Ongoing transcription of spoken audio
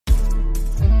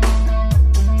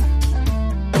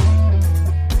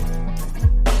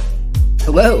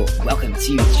Hello, welcome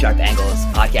to Sharp Angles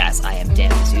podcast. I am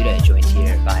Dan Pizzuta, joined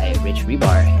here by Rich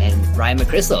Rebar and Ryan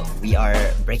McChrystal. We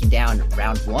are breaking down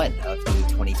round one of the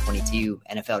 2022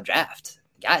 NFL draft.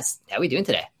 Guys, how are we doing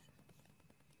today?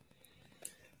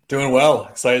 Doing well.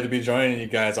 Excited to be joining you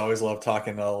guys. Always love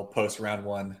talking post round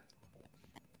one.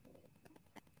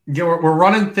 Yeah, we're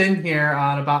running thin here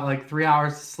on about like 3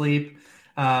 hours of sleep.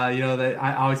 That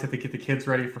I always have to get the kids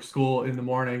ready for school in the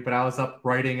morning, but I was up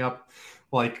writing up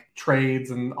like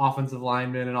trades and offensive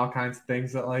linemen and all kinds of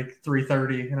things at like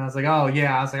 3:30. And I was like,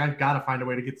 I've got to find a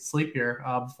way to get to sleep here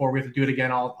before we have to do it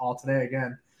again all today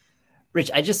again.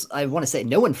 Rich, I want to say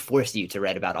no one forced you to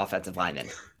write about offensive linemen.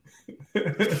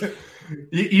 I'm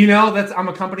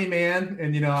a company man,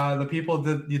 and the people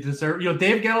that you deserve.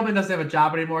 Dave Gettleman doesn't have a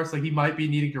job anymore, so he might be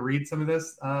needing to read some of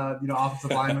this,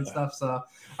 offensive lineman stuff. So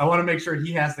I want to make sure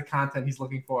he has the content he's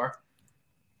looking for.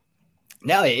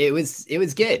 No, it was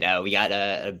good. We got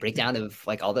a breakdown of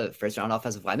like all the first round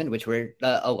offensive linemen, which were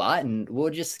a lot, and we'll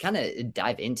just kind of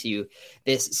dive into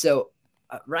this. So,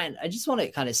 Ryan, I just want to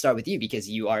kind of start with you because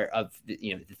you are of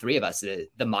the three of us,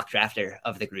 the mock drafter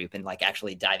of the group, and like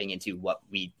actually diving into what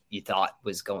you thought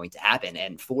was going to happen,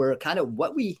 and for kind of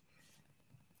what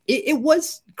it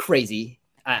was crazy,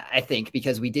 I think,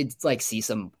 because we did like see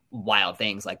some wild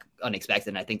things like unexpected.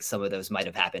 And I think some of those might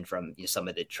have happened from some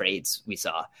of the trades we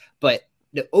saw, but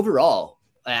overall,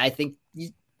 I think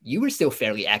you were still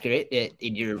fairly accurate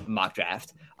in your mock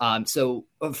draft. So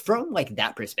from like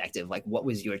that perspective, like what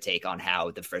was your take on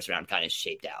how the first round kind of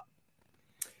shaped out?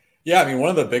 Yeah, I mean, one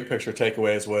of the big picture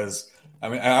takeaways was,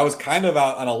 I was kind of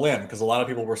out on a limb because a lot of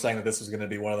people were saying that this was going to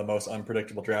be one of the most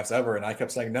unpredictable drafts ever. And I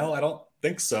kept saying, no, I don't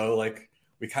think so. Like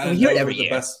we kind of know who the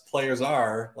best players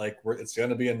are. Like it's going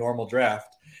to be a normal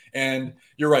draft. And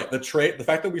you're right. The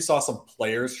fact that we saw some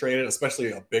players traded,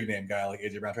 especially a big name guy like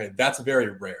AJ Brown traded, that's very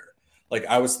rare. Like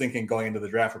I was thinking going into the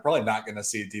draft, we're probably not going to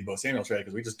see Deebo Samuel trade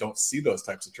because we just don't see those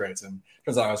types of trades. And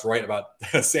turns out I was right about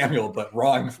Samuel, but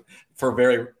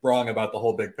very wrong about the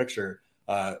whole big picture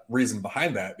reason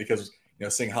behind that. Because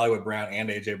seeing Hollywood Brown and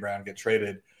AJ Brown get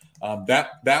traded,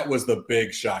 that was the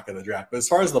big shock of the draft. But as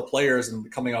far as the players and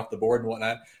coming off the board and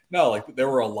whatnot, no, like there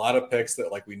were a lot of picks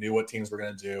that like we knew what teams were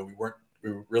going to do.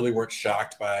 We really weren't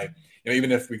shocked by,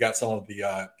 even if we got some of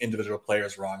the individual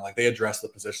players wrong, like they addressed the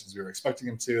positions we were expecting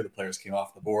them to. The players came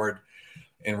off the board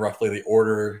in roughly the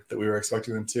order that we were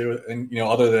expecting them to. And,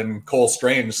 other than Cole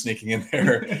Strange sneaking in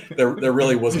there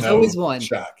really was no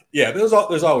shock. Yeah, there's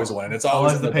always one. It's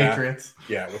always the Patriots. Back.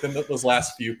 Yeah, within those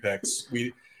last few picks.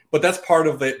 But that's part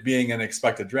of it being an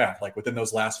expected draft. Like within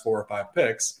those last 4 or 5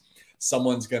 picks,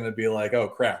 someone's going to be like, oh,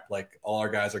 crap, like all our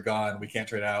guys are gone. We can't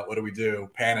trade out. What do we do?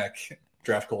 Panic.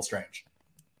 Draft Cole Strange.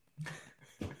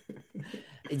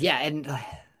 Yeah, and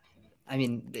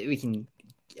we can.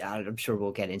 I'm sure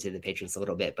we'll get into the Patriots a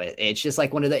little bit, but it's just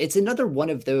like it's another one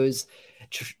of those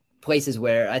places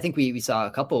where I think we saw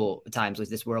a couple times with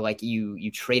this, where like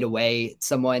you trade away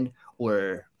someone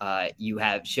or you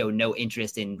have shown no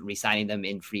interest in re-signing them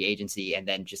in free agency, and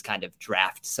then just kind of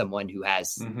draft someone who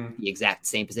has the exact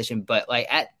same position. But like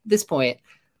at this point,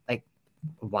 like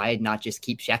why not just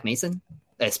keep Shaq Mason?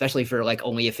 Especially for like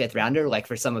only a 5th rounder, like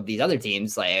for some of these other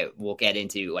teams, like we'll get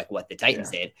into like what the Titans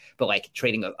did, but like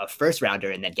trading a 1st rounder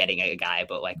and then getting a guy.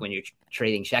 But like when you're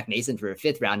trading Shaq Mason for a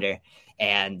 5th rounder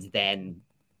and then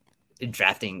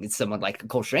drafting someone like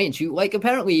Cole Strange, who like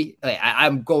apparently,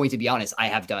 I'm going to be honest, I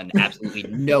have done absolutely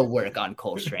no work on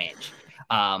Cole Strange.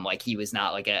 Like he was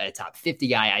not like a top 50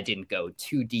 guy. I didn't go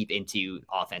too deep into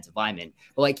offensive linemen,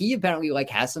 but like he apparently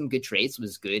like has some good traits,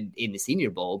 was good in the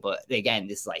Senior Bowl. But again,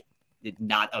 this like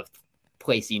not a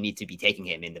place you need to be taking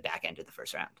him in the back end of the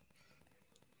first round.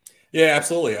 Yeah,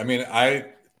 absolutely. I mean,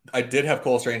 I did have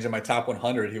Cole Strange in my top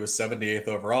 100. He was 78th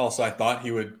overall. So I thought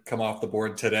he would come off the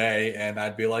board today and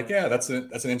I'd be like, yeah, that's an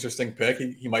interesting pick.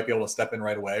 He might be able to step in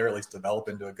right away or at least develop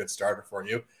into a good starter for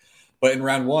you. But in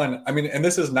round one, and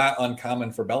this is not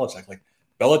uncommon for Belichick. Like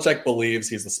Belichick believes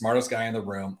he's the smartest guy in the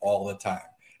room all the time.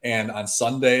 And on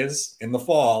Sundays in the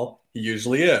fall, he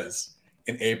usually is.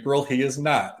 In April, he is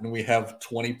not. And we have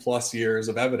 20 plus years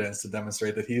of evidence to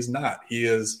demonstrate that he's not. He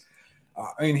is,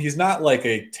 he's not like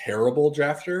a terrible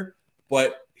drafter,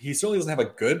 but he certainly doesn't have a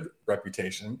good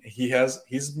reputation.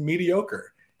 He's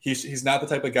mediocre. He's not the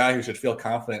type of guy who should feel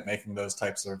confident making those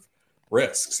types of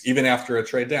risks, even after a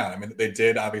trade down. I mean, they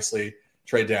did obviously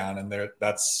trade down and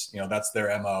that's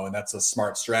their MO and that's a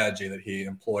smart strategy that he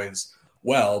employs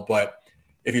well. But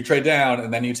if you trade down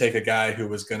and then you take a guy who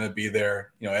was going to be there,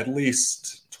 at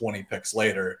least 20 picks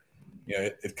later,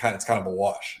 it's kind of a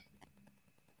wash.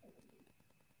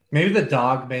 Maybe the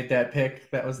dog made that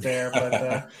pick that was there,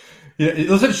 but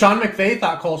listen, Sean McVay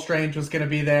thought Cole Strange was going to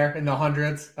be there in the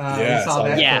hundreds. We saw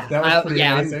that clip. That was pretty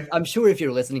amazing. I'm sure if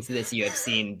you're listening to this, you have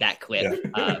seen that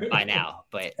clip by now.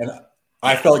 But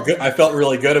I felt good. I felt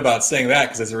really good about saying that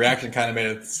because his reaction kind of made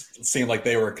it seem like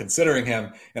they were considering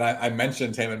him. And I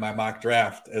mentioned him in my mock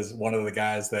draft as one of the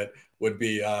guys that would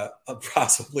be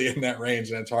possibly in that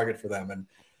range and a target for them. And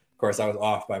of course, I was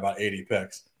off by about 80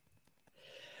 picks.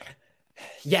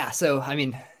 Yeah. So, I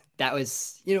mean, that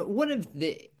was, one of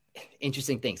the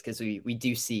interesting things because we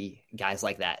do see guys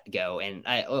like that go. And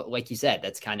like you said,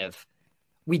 that's kind of,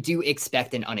 we do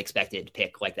expect an unexpected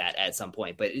pick like that at some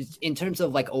point. But in terms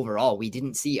of like overall, we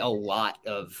didn't see a lot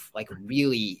of like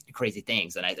really crazy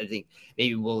things. And I think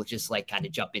maybe we'll just like kind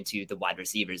of jump into the wide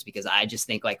receivers because I just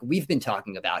think like we've been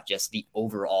talking about just the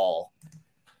overall,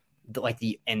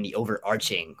 the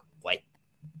overarching like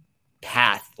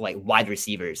path like wide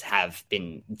receivers have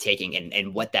been taking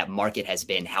and what that market has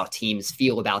been, how teams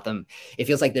feel about them. It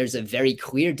feels like there's a very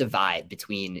clear divide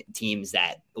between teams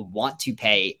that want to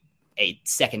pay a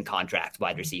second contract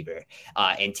wide receiver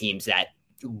and teams that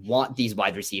want these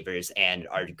wide receivers and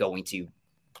are going to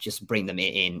just bring them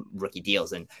in rookie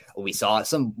deals. And we saw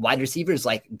some wide receivers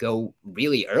like go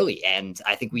really early. And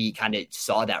I think we kind of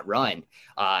saw that run.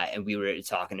 And we were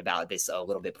talking about this a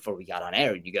little bit before we got on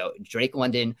air. You go Drake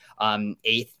London,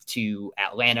 8th to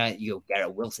Atlanta. You go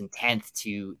Garrett Wilson, 10th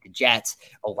to the Jets.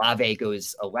 Olave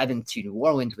goes 11th to New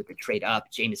Orleans with the trade up.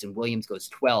 Jameson Williams goes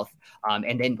 12th.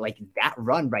 And then like that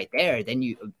run right there, then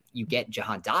you get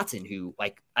Jahan Dotson, who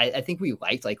like I think we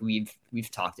liked, like we've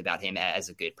talked about him as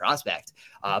a good prospect,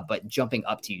 but jumping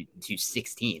up to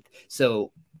 16th.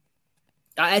 So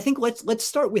I think let's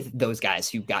start with those guys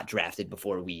who got drafted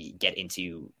before we get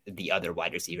into the other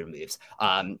wide receiver moves.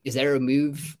 Is there a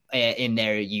move in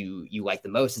there you like the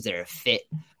most? Is there a fit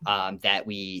that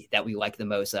we like the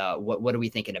most? What are we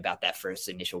thinking about that first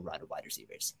initial run of wide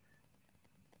receivers?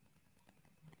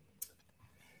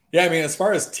 Yeah, I mean, as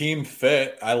far as team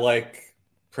fit, I like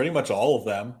pretty much all of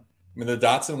them. I mean, the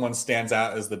Dotson one stands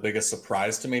out as the biggest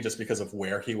surprise to me just because of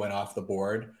where he went off the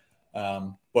board.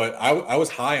 But I was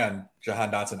high on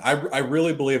Jahan Dotson. I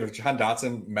really believe if Jahan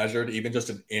Dotson measured even just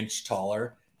an inch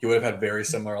taller, he would have had very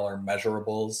similar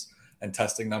measurables and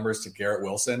testing numbers to Garrett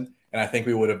Wilson. And I think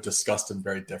we would have discussed him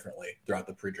very differently throughout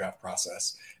the pre-draft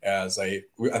process. I think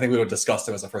we would have discussed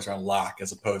him as a first-round lock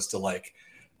as opposed to like,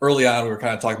 early on, we were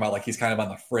kind of talking about like he's kind of on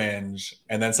the fringe.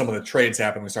 And then some of the trades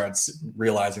happened. We started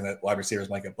realizing that wide receivers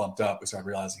might get bumped up. We started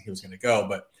realizing he was going to go.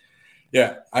 But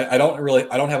yeah, I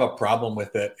don't have a problem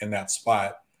with it in that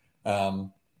spot.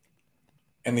 And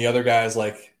the other guys,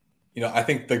 like, I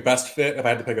think the best fit, if I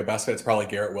had to pick a best fit, it's probably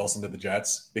Garrett Wilson to the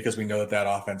Jets because we know that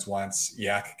offense wants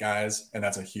yak guys. And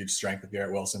that's a huge strength of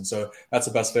Garrett Wilson. So that's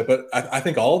the best fit. But I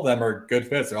think all of them are good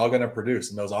fits. They're all going to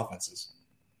produce in those offenses.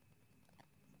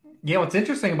 Yeah, what's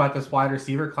interesting about this wide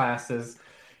receiver class is,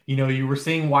 you were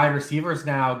seeing wide receivers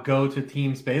now go to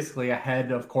teams basically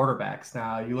ahead of quarterbacks.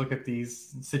 Now, you look at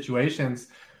these situations,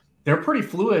 they're pretty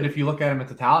fluid if you look at them in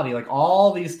totality. Like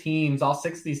all these teams, all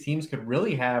 6 of these teams could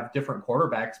really have different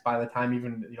quarterbacks by the time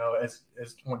even,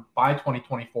 by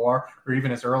 2024 or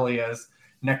even as early as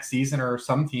next season, or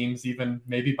some teams even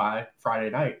maybe by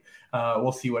Friday night.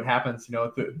 We'll see what happens,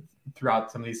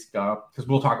 throughout some of these, because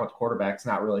we'll talk about the quarterbacks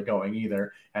not really going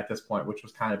either at this point, which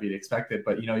was kind of be expected.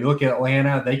 But, you look at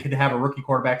Atlanta, they could have a rookie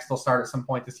quarterback still start at some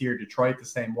point this year. Detroit the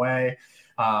same way.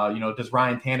 Does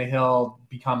Ryan Tannehill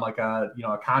become like a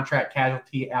contract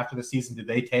casualty after the season? Did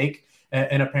they take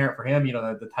an apparent for him?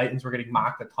 The Titans were getting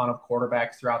mocked a ton of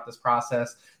quarterbacks throughout this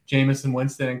process. Jameson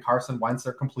Winston and Carson Wentz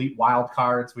are complete wild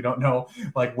cards. We don't know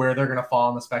like where they're going to fall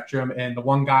on the spectrum. And the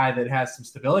one guy that has some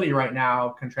stability right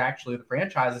now contractually, the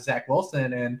franchise, is Zach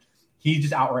Wilson, and he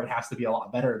just outright has to be a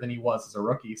lot better than he was as a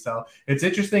rookie. So it's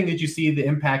interesting that you see the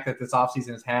impact that this offseason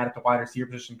has had at the wide receiver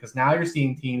position, because now you're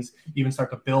seeing teams even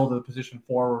start to build the position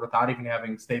forward without even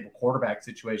having stable quarterback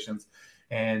situations.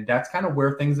 And that's kind of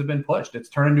where things have been pushed. It's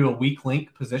turned into a weak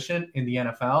link position in the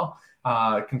NFL.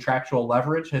 Contractual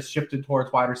leverage has shifted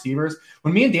towards wide receivers.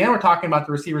 When me and Dan were talking about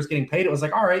the receivers getting paid, it was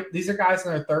like, all right, these are guys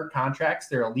in their third contracts.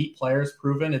 They're elite players,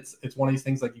 proven. It's one of these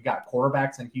things like you got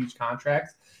quarterbacks and huge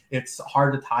contracts. It's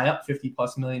hard to tie up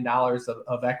 $50+ million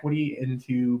of equity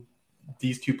into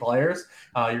these two players.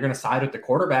 You're going to side with the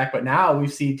quarterback, but now we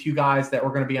see 2 guys that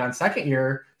were going to be on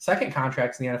second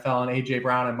contracts in the NFL, and AJ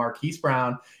Brown and Marquise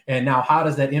Brown. And now how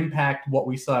does that impact what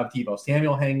we still have? Deebo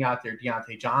Samuel hanging out there,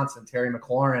 Deontay Johnson, Terry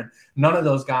McLaurin. None of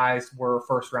those guys were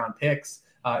first round picks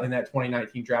in that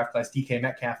 2019 draft class, DK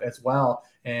Metcalf as well.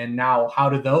 And now how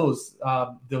do those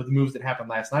the moves that happened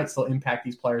last night still impact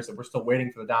these players that we're still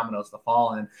waiting for the dominoes to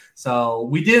fall in? So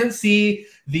we didn't see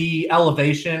the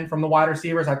elevation from the wide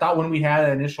receivers. I thought when we had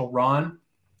an initial run,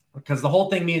 because the whole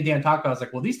thing me and Dan talked about was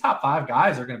like, well, these top 5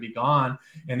 guys are going to be gone.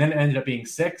 And then it ended up being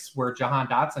 6 where Jahan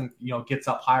Dotson, gets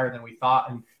up higher than we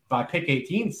thought. And by pick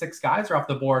 18, 6 guys are off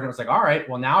the board. And it was like, all right,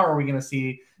 well, now are we going to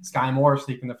see Sky Moore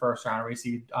sneak in the first round? Or we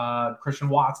see Christian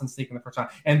Watson sneak in the first round?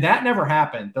 And that never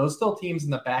happened. Those still teams in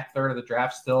the back third of the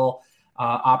draft still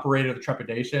operated with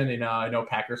trepidation. And I know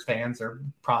Packers fans are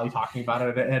probably talking about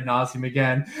it ad nauseum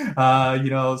again.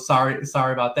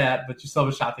 Sorry about that, but you still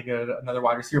have a shot to get another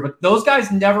wide receiver. But those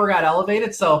guys never got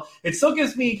elevated, so it still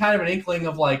gives me kind of an inkling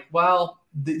of like, well,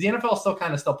 the NFL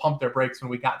still pumped their brakes when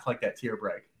we got to like that tier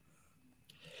break.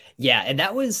 Yeah, and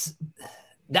that was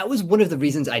one of the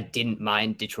reasons I didn't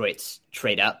mind Detroit's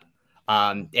trade up.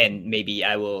 And maybe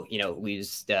I will,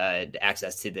 lose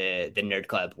access to the nerd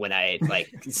club when I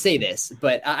say this,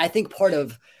 but I think part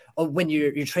of when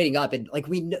you're trading up, and like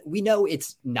we know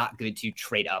it's not good to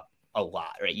trade up a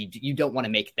lot, right? You don't want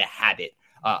to make the habit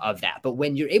of that, but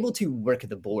when you're able to work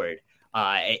the board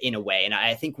in a way, and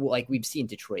I think we've seen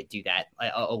Detroit do that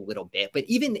a little bit, but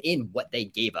even in what they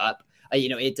gave up,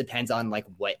 it depends on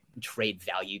what trade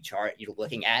value chart you're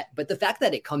looking at, but the fact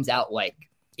that it comes out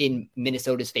in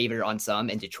Minnesota's favor on some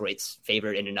and Detroit's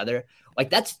favor in another,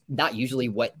 that's not usually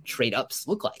what trade ups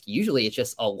look like. Usually it's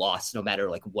just a loss no matter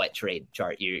what trade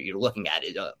chart you're looking at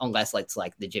it, unless it's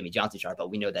the Jimmy Johnson chart, but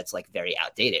we know that's very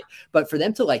outdated. But for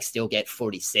them to still get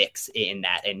 46 in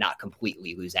that and not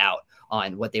completely lose out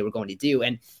on what they were going to do.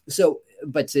 And so,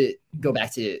 but to go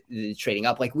back to the trading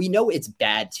up, we know it's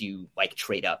bad to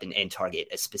trade up and target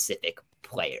a specific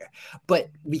player, but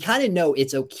we kind of know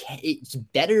it's okay. It's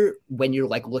better when you're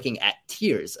looking at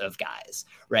tiers of guys,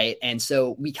 right? And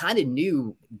so we kind of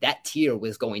knew that tier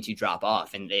was going to drop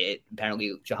off, and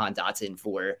apparently Jahan Dotson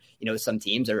for some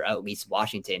teams, or at least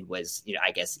Washington, was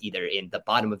I guess either in the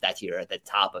bottom of that tier or at the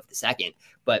top of the second.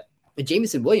 But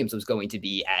Jameson Williams was going to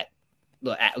be at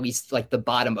least the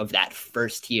bottom of that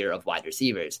first tier of wide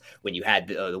receivers when you had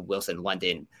the Wilson,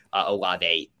 London,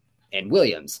 Olave, and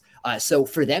Williams. So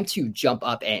for them to jump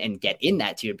up and get in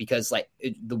that tier, because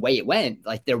the way it went,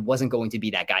 there wasn't going to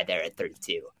be that guy there at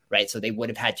 32, right? So they would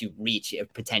have had to reach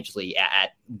potentially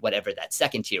at whatever that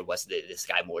second tier was, the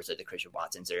Sky Moores or the Christian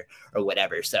Watsons or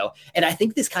whatever. So, and I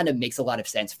think this kind of makes a lot of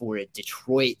sense for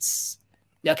Detroit's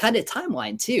kind of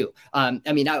timeline too.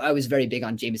 I was very big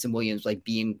on Jameson Williams,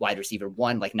 being wide receiver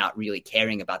 1, not really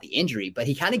caring about the injury, but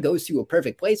he kind of goes to a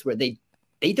perfect place where they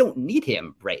don't need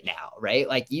him right now, right?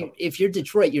 If you're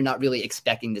Detroit, you're not really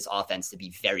expecting this offense to be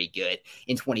very good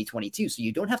in 2022. So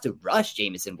you don't have to rush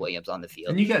Jameson Williams on the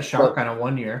field. And you got Shark on a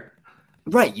 1 year.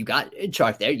 Right. You got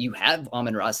Shark there. You have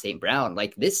Amon-Ra St. Brown.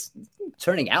 This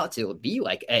turning out to be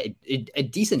a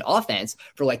decent offense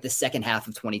for the second half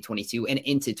of 2022 and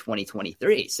into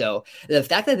 2023. So the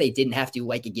fact that they didn't have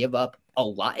to give up a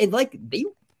lot, and they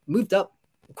moved up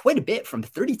quite a bit from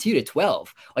 32 to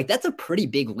 12. That's a pretty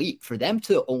big leap for them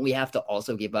to only have to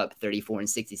also give up 34 and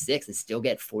 66 and still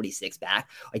get 46 back.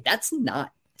 That's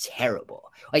not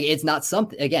terrible. It's not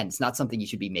something you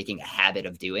should be making a habit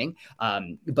of doing.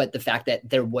 But the fact that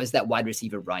there was that wide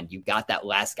receiver run, you got that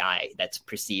last guy that's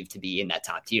perceived to be in that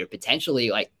top tier,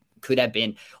 potentially could have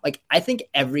been I think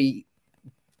every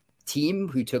team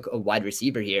who took a wide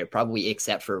receiver here, probably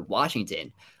except for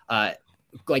Washington,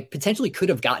 potentially could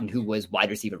have gotten who was wide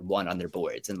receiver 1 on their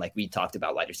boards. And we talked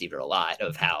about wide receiver a lot,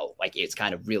 of how it's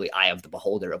kind of really eye of the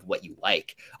beholder of what you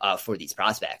for these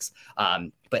prospects.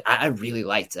 But I really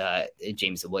liked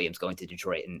Jameson Williams going to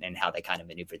Detroit and how they kind of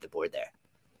maneuvered the board there.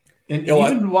 And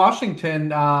even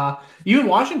Washington, you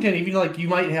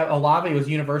might have Olave was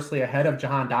universally ahead of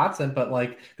Jahan Dotson,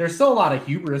 but there's still a lot of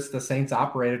hubris the Saints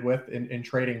operated with in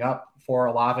trading up for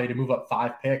Olave to move up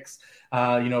 5 picks.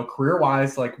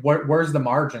 Career-wise, where's the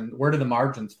margin? Where do the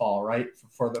margins fall, right,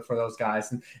 for those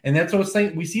guys? And that's what I was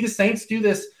saying. We see the Saints do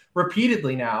this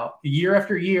repeatedly now, year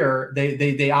after year.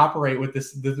 They operate with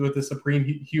the supreme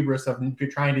hubris of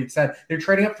trying to said they're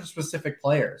trading up for specific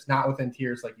players, not within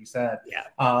tiers, like you said.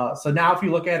 Yeah. So now, if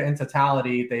you look at it in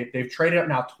totality, they've traded up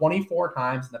now 24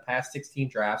 times in the past 16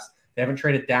 drafts. They haven't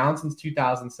traded down since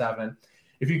 2007.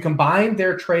 If you combine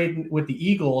their trade with the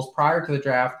Eagles prior to the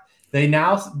draft, they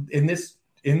now, in this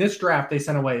draft, they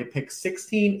sent away picks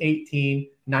 16, 18,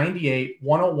 98,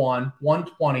 101,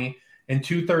 120, and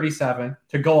 237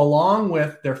 to go along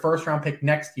with their first-round pick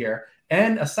next year,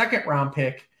 and a second-round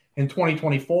pick in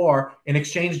 2024 in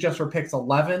exchange just for picks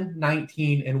 11,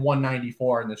 19, and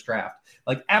 194 in this draft.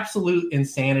 Like absolute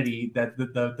insanity that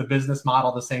the business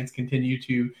model the Saints continue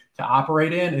to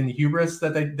operate in, and the hubris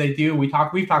that they do. We've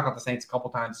talked about the Saints a couple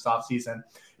times this offseason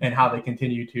and how they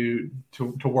continue to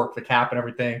work the cap and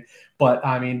everything. But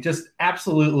I mean, just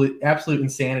absolute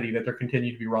insanity that they're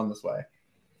continuing to be run this way.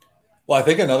 Well, I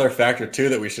think another factor too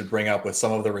that we should bring up with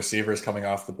some of the receivers coming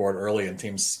off the board early and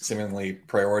teams seemingly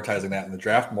prioritizing that in the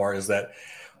draft more is that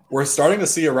we're starting to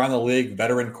see around the league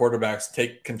veteran quarterbacks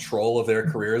take control of their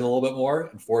careers a little bit more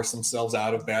and force themselves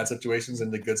out of bad situations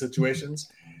into good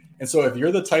situations. And so if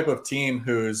you're the type of team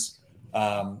who's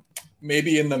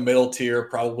maybe in the middle tier,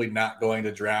 probably not going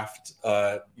to draft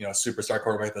a superstar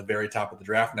quarterback at the very top of the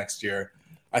draft next year,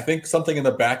 I think something in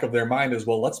the back of their mind is,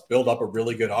 well, let's build up a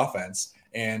really good offense.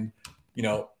 And,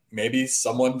 maybe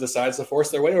someone decides to force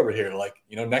their way over here. Like,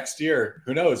 next year,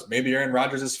 who knows? Maybe Aaron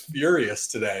Rodgers is furious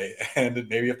today. And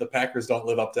maybe if the Packers don't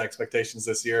live up to expectations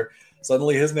this year,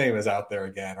 suddenly his name is out there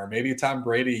again. Or maybe Tom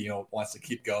Brady, wants to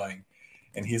keep going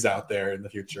and he's out there in the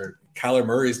future. Kyler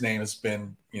Murray's name has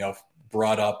been,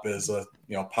 brought up as a,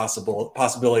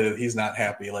 possibility that he's not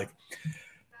happy. Like,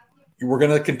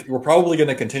 we're probably going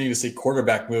to continue to see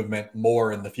quarterback movement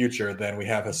more in the future than we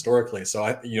have historically.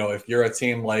 So, if you're a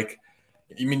team like,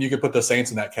 you could put the Saints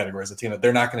in that category as a team that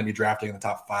they're not going to be drafting in the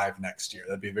top 5 next year.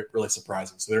 That'd be really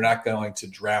surprising. So they're not going to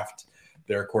draft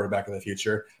their quarterback of the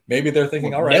future. Maybe they're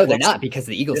thinking, all right. No, they're not, because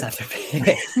the Eagles have to pick.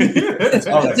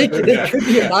 They could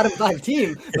be a bottom 5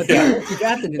 team, but they won't be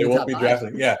drafted in the top 5. They won't be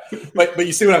drafted, yeah. But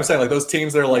you see what I'm saying? Like those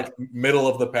teams that are like middle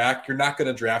of the pack, you're not going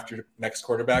to draft your next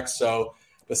quarterback. So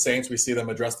the Saints, we see them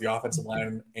address the offensive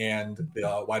line and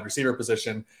the wide receiver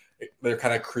position. They're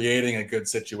kind of creating a good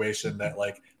situation that,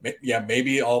 like,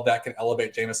 maybe all of that can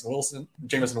elevate Jameis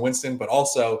Winston, but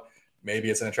also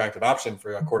maybe it's an attractive option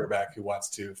for a quarterback who wants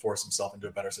to force himself into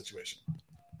a better situation.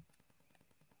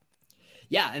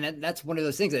 Yeah, and that's one of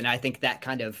those things, and I think that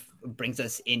kind of brings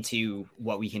us into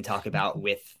what we can talk about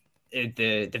with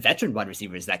the veteran wide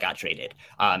receivers that got traded.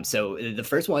 So the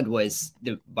first one was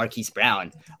the Marquise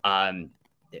Brown and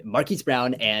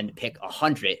pick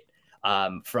 100.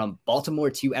 From Baltimore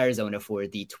to Arizona for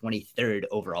the 23rd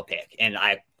overall pick. And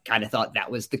I kind of thought that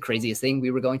was the craziest thing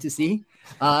we were going to see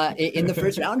in the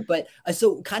first round. But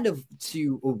so kind of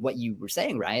to what you were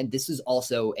saying, Ryan, this is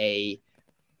also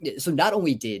so not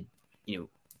only did,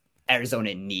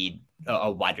 Arizona need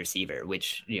a wide receiver,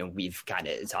 which, we've kind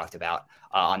of talked about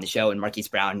on the show, and Marquise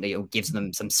Brown, gives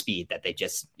them some speed that they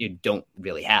just don't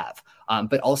really have.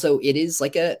 But also it is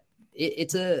like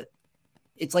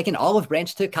it's like an olive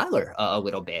branch to Kyler a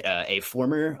little bit, a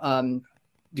former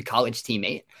college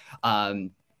teammate,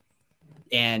 and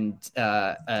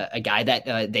a guy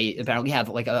that they apparently have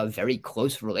like a very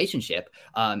close relationship.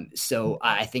 So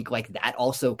I think like that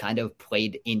also kind of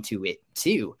played into it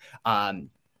too.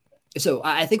 So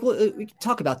I think we can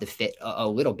talk about the fit a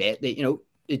little bit.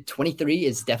 23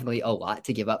 is definitely a lot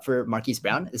to give up for Marquise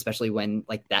Brown, especially when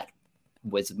like that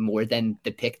was more than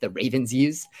the pick the Ravens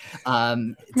used.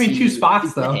 2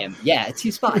 spots though. Yeah,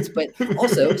 2 spots, but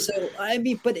also,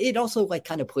 but it also like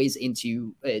kind of plays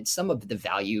into some of the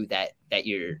value that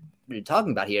you're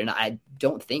talking about here. And I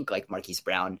don't think like Marquise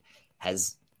Brown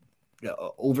has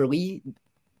overly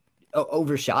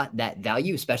overshot that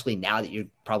value, especially now that you're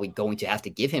probably going to have to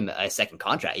give him a second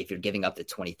contract if you're giving up the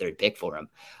 23rd pick for him.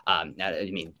 Now,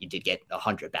 you did get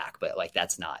 100 back, but like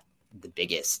that's not the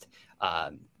biggest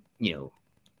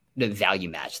the value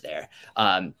match there.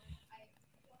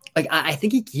 I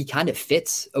think he kind of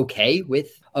fits okay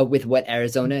with what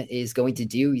Arizona is going to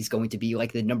do. He's going to be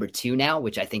like the number 2 now,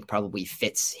 which I think probably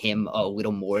fits him a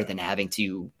little more than having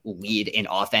to lead an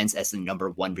offense as the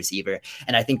number 1 receiver.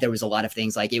 And I think there was a lot of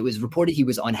things, like it was reported he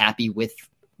was unhappy with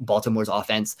Baltimore's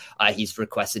offense. He's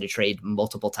requested a trade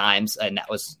multiple times, and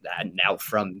that was now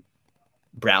from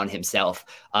Brown himself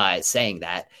saying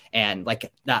that. And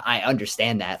like, I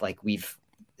understand that, like we've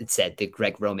said, the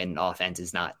Greg Roman offense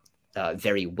is not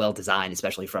very well designed,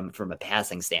 especially from a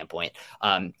passing standpoint.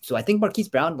 So I think Marquise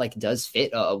Brown like does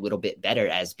fit a little bit better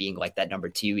as being like that number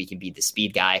 2. He can be the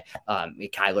speed guy.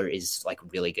 Kyler is like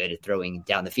really good at throwing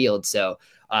down the field. So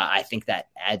I think that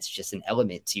adds just an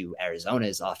element to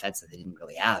Arizona's offense that they didn't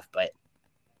really have, but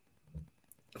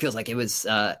feels like it was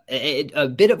a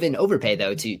bit of an overpay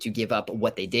though to give up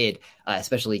what they did,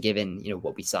 especially given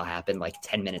what we saw happen like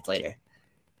 10 minutes later.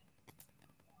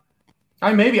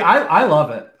 I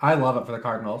love it. I love it for the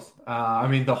Cardinals.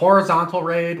 The horizontal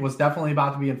raid was definitely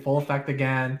about to be in full effect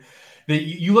again.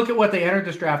 You look at what they entered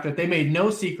this draft with. They made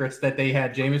no secrets that they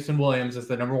had Jameson Williams as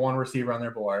the number 1 receiver on their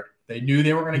board. They knew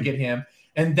they were going to get him.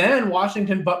 And then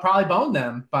Washington probably boned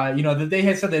them by, that they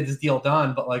had said they had this deal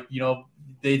done, but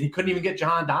they couldn't even get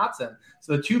Jahan Dotson.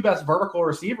 So the two best vertical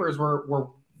receivers were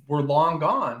long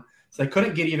gone. So they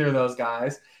couldn't get either of those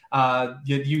guys.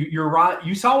 You're right.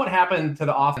 You saw what happened to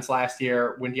the offense last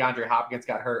year when DeAndre Hopkins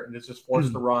got hurt and was just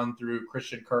forced to run through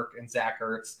Christian Kirk and Zach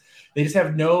Ertz. They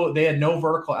had no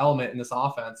vertical element in this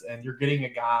offense. And you're getting a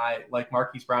guy like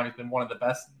Marquise Brown, who's been one of the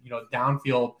best,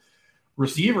 downfield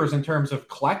receivers in terms of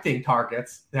collecting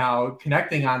targets. Now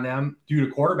connecting on them due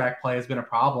to quarterback play has been a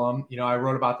problem. I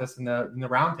wrote about this in the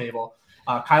roundtable.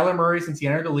 Kyler Murray, since he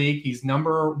entered the league, he's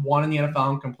number 1 in the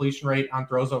NFL in completion rate on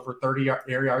throws over 30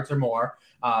 air yards or more.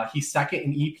 He's second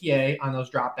in EPA on those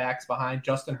dropbacks behind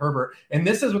Justin Herbert. And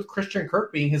this is with Christian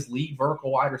Kirk being his lead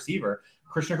vertical wide receiver.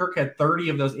 Christian Kirk had 30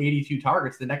 of those 82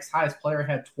 targets. The next highest player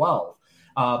had 12.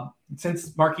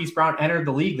 Since Marquise Brown entered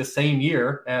the league the same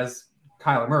year as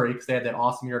Kyler Murray, because they had that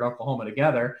awesome year at Oklahoma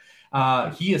together,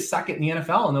 he is second in the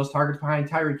NFL in those targets behind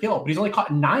Tyreek Hill. But he's only caught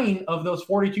 9 of those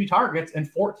 42 targets, and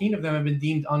 14 of them have been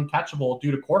deemed uncatchable due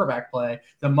to quarterback play,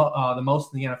 the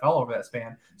most in the NFL over that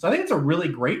span. So I think it's a really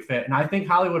great fit. And I think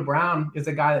Hollywood Brown is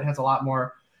a guy that has a lot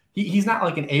more. He's not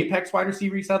like an apex wide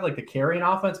receiver, he said, like the carrying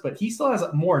offense, but he still has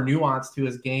more nuance to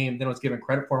his game than was given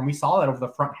credit for. And we saw that over the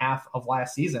front half of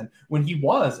last season when he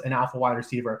was an alpha wide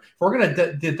receiver. If we're going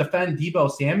to defend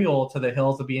Deebo Samuel to the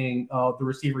hills of being the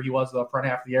receiver he was the front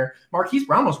half of the year, Marquise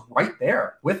Brown was right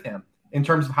there with him in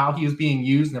terms of how he was being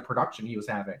used and the production he was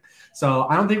having. So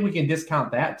I don't think we can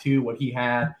discount that too, what he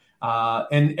had.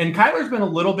 And Kyler's been a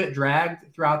little bit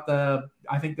dragged throughout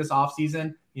this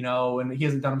offseason. And he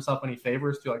hasn't done himself any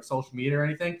favors to like social media or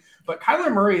anything. But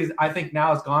Kyler Murray I think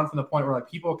now has gone from the point where like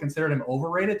people considered him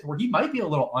overrated to where he might be a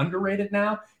little underrated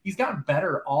now. He's gotten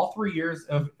better all 3 years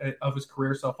of his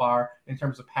career so far in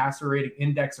terms of passer rating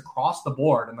index across the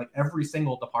board in like every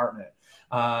single department.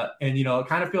 And it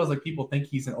kind of feels like people think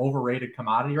he's an overrated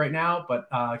commodity right now, but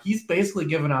he's basically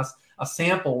given us a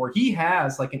sample where he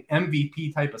has like an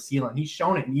MVP type of ceiling. He's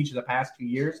shown it in each of the past 2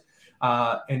 years.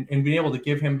 And being able to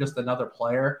give him just another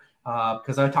player,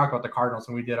 because I talked about the Cardinals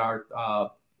when we did our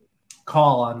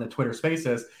call on the Twitter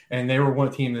Spaces, and they were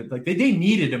one team that like they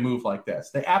needed a move like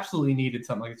this. They absolutely needed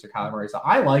something like this for Kyler Murray. So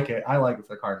I like it. I like it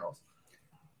for the Cardinals.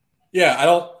 Yeah,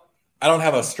 I don't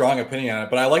have a strong opinion on it,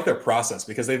 but I like their process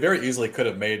because they very easily could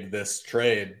have made this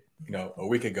trade, a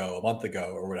week ago, a month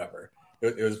ago, or whatever.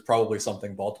 It was probably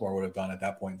something Baltimore would have done at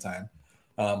that point in time.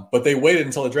 But they waited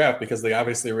until the draft because they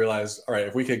obviously realized, all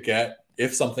right,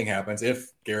 if something happens,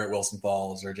 if Garrett Wilson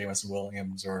falls or Jameson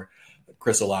Williams or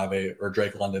Chris Olave or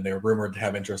Drake London, they were rumored to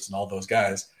have interest in all those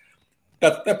guys.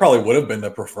 That probably would have been the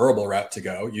preferable route to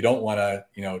go. You don't want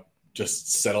to,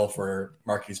 just settle for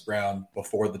Marquise Brown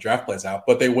before the draft plays out,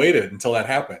 but they waited until that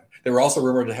happened. They were also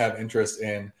rumored to have interest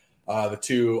in the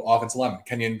 2 offensive linemen,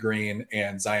 Kenyon Green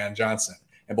and Zion Johnson.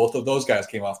 And both of those guys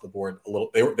came off the board a little.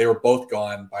 They were both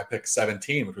gone by pick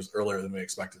 17, which was earlier than we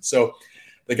expected. So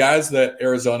the guys that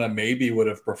Arizona maybe would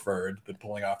have preferred that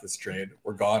pulling off this trade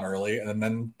were gone early, and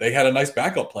then they had a nice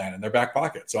backup plan in their back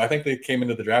pocket. So I think they came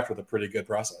into the draft with a pretty good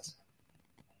process.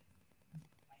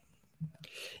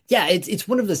 Yeah, it's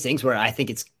one of those things where I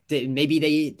think maybe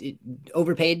they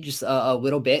overpaid just a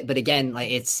little bit, but again,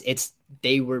 like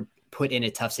they were put in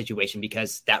a tough situation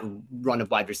because that run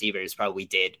of wide receivers probably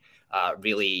did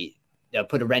really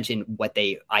put a wrench in what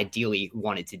they ideally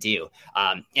wanted to do.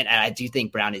 And I do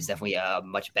think Brown is definitely a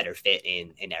much better fit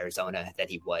in Arizona than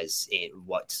he was in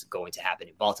what's going to happen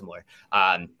in Baltimore.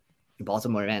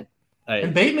 Baltimore, man.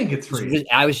 And Bateman gets free.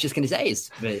 I was just going to say,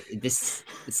 it's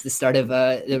the start of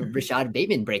the Rashad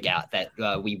Bateman breakout that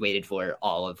we waited for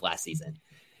all of last season.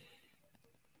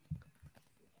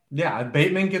 Yeah,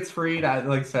 Bateman gets freed. Like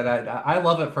I said, I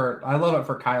love it for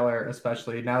Kyler,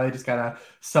 especially. Now they just gotta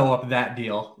sew up that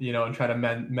deal, and try to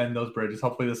mend those bridges.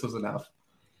 Hopefully, this was enough.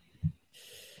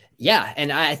 Yeah,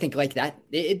 and I think like that,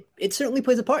 it certainly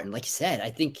plays a part. And like you said, I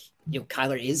think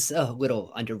Kyler is a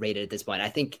little underrated at this point. I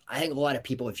think a lot of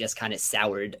people have just kind of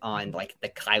soured on like the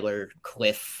Kyler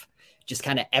cliff, just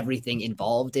kind of everything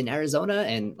involved in Arizona,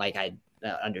 and like I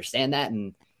understand that.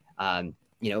 And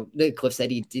the Cliff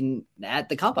said he didn't at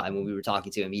the combine when we were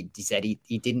talking to him. He said he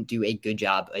didn't do a good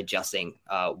job adjusting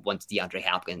once DeAndre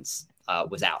Hopkins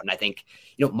was out. And I think,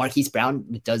 Marquise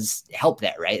Brown does help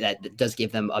that, right? That does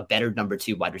give them a better number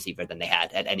 2 wide receiver than they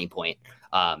had at any point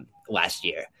last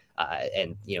year.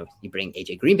 And, you bring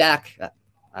AJ Green back.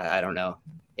 I don't know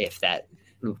if that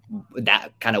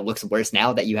kind of looks worse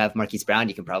now that you have Marquise Brown.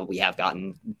 You can probably have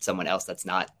gotten someone else that's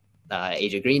not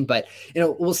AJ Green, but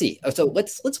we'll see. So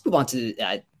let's move on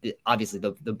to obviously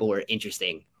the more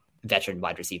interesting veteran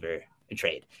wide receiver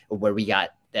trade, where we got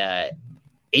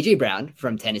AJ Brown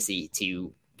from Tennessee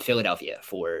to Philadelphia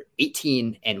for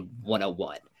 18 and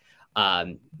 101.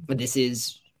 But this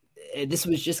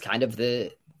was just kind of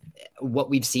what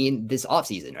we've seen this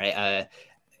offseason, right?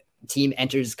 Team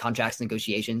enters contracts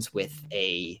negotiations with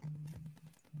a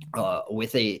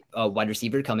wide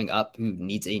receiver coming up who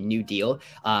needs a new deal.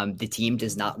 The team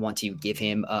does not want to give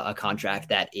him a contract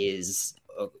that is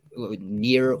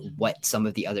near what some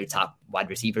of the other top wide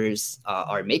receivers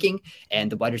are making.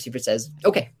 And the wide receiver says,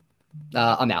 okay,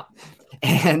 I'm out.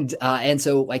 And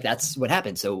so like, that's what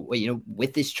happened. So,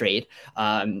 with this trade,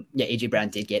 AJ Brown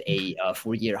did get a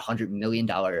 4-year, $100 million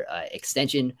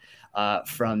extension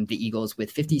from the Eagles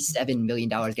with $57 million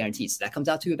guaranteed. So that comes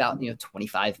out to about,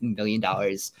 $25 million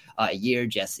a year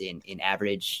just in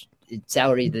average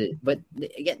salary. But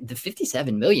again, the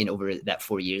 $57 million over that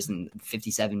 4 years and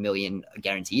 $57 million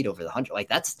guaranteed over the 100, like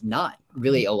that's not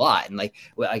really a lot. And like,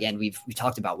 again, we've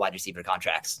talked about wide receiver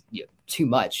contracts too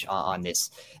much on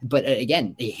this, but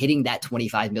again, hitting that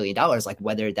 $25 million, like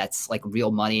whether that's like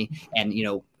real money, and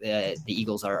the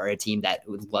Eagles are a team that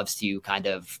loves to kind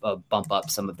of bump up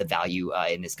some of the value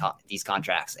in these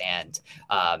contracts, and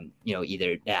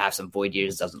either have some void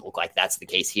years. Doesn't look like that's the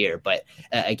case here, but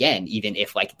again, even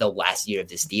if like the last year of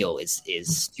this deal is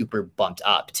super bumped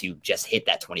up to just hit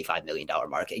that $25 million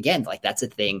mark, again, like that's a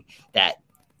thing that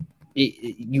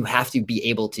you have to be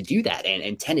able to do that.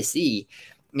 And Tennessee,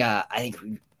 I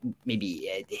think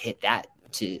maybe hit that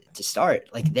to start.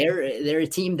 Like they're a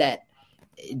team that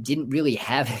didn't really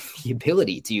have the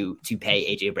ability to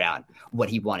pay AJ Brown what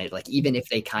he wanted. Like even if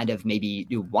they kind of maybe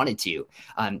wanted to,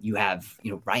 you have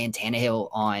Ryan Tannehill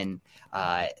on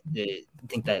I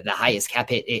think the highest cap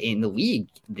hit in the league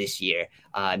this year,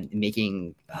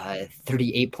 making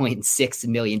 $38.6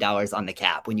 million on the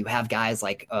cap. When you have guys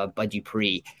like Bud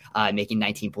Dupree making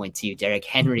 19.2, Derrick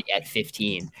Henry at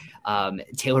 15,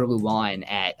 Taylor Lewan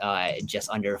at just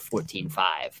under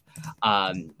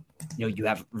 14.5. You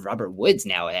have Robert Woods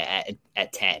now at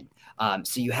 10.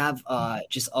 So you have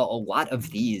just a lot of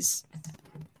these,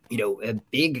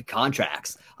 big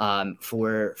contracts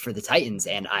for the Titans.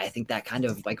 And I think that kind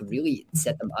of like really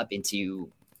set them up into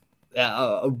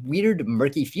a weird,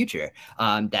 murky future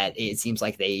that it seems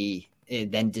like they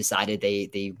then decided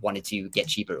they wanted to get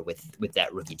cheaper with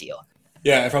that rookie deal.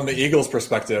 Yeah, and from the Eagles'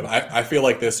 perspective, I feel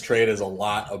like this trade is a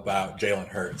lot about Jalen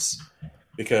Hurts,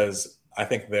 because I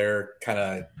think they're kind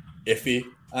of iffy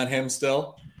on him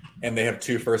still, and they have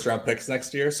 2 first-round picks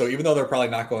next year. So even though they're probably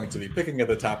not going to be picking at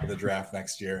the top of the draft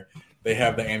next year, they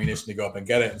have the ammunition to go up and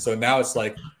get it. And so now it's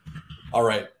like, all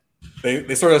right,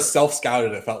 they sort of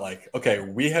self-scouted. It felt like, okay,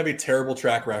 we have a terrible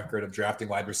track record of drafting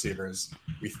wide receivers.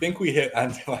 We think we hit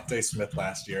on Devontae Smith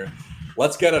last year.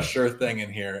 Let's get a sure thing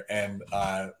in here, and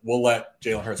we'll let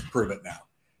Jalen Hurts prove it now,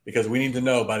 because we need to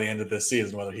know by the end of this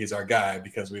season whether he's our guy,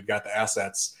 because we've got the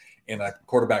assets in a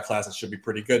quarterback class that should be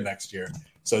pretty good next year.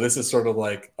 So this is sort of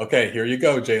like, okay, here you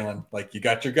go, Jalen. Like, you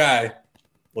got your guy.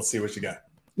 Let's see what you got.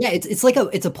 Yeah, it's like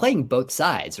it's a playing both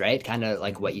sides, right? Kind of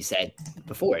like what you said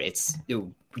before. It's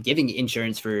giving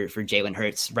insurance for Jalen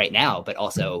Hurts right now, but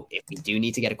also if we do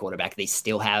need to get a quarterback, they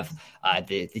still have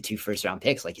the 2 first-round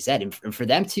picks, like you said, and for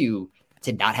them to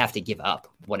not have to give up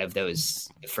one of those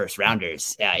first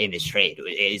rounders in this trade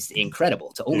is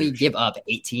incredible. To only give up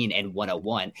 18 and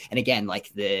 101. And again,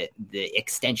 like the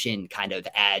extension kind of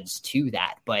adds to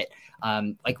that. But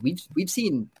like we've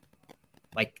seen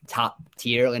like top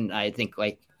tier, and I think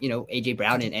like, AJ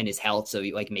Brown and his health. So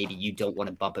like maybe you don't want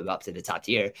to bump him up to the top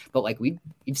tier, but like we've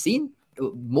seen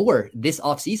more this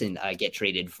offseason get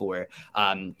traded for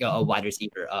a wide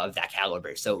receiver of that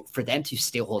caliber. So for them to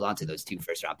still hold on to those 2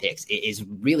 first-round picks is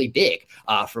really big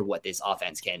for what this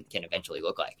offense can eventually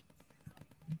look like.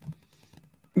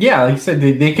 Yeah, like you said,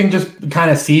 they can just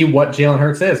kind of see what Jalen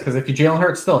Hurts is, because if Jalen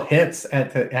Hurts still hits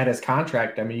at his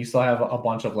contract, I mean, you still have a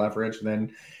bunch of leverage, and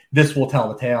then this will tell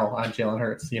the tale on Jalen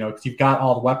Hurts, because you've got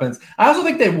all the weapons. I also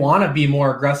think they want to be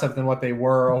more aggressive than what they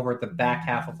were over at the back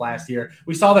half of last year.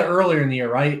 We saw that earlier in the year,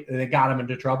 right? They got them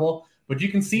into trouble, but you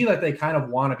can see that they kind of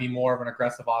want to be more of an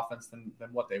aggressive offense than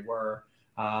what they were,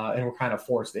 and were kind of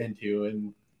forced into.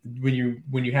 And when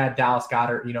you had Dallas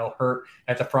Goedert, hurt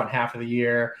at the front half of the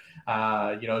year,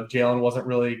 Jalen wasn't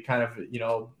really kind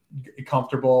of,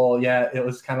 comfortable yet. It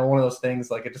was kind of one of those things,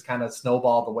 like it just kind of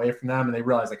snowballed away from them, and they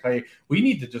realized like, hey, we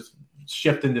need to just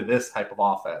shift into this type of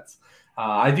offense.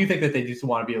 I do think that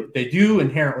they do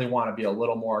inherently want to be a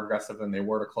little more aggressive than they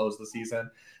were to close the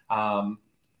season.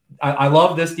 I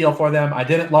love this deal for them. I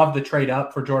didn't love the trade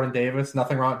up for Jordan Davis.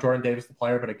 Nothing wrong with Jordan Davis, the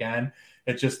player, but again,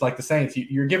 it's just like the Saints.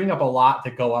 You're giving up a lot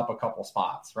to go up a couple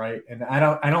spots, right? And I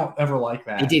don't ever like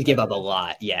that. They did give up a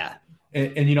lot, yeah.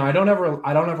 And I don't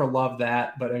ever love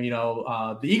that, but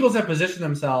the Eagles have positioned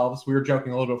themselves. We were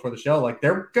joking a little bit before the show, like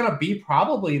they're gonna be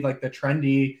probably like the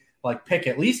trendy like pick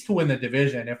at least to win the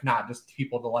division, if not just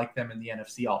people to like them in the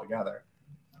NFC altogether.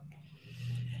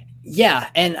 Yeah,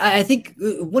 and I think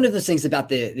one of those things about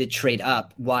the trade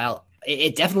up, while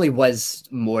it definitely was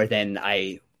more than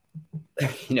I,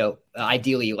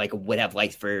 ideally like would have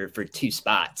liked for 2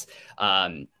 spots.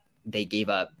 They gave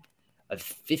up a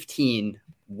 15,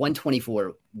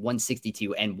 124,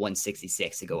 162, and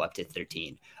 166 to go up to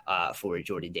 13 for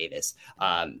Jordan Davis.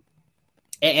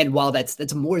 And while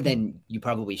that's more than you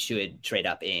probably should trade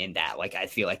up in that, like, I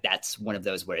feel like that's one of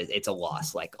those where it's a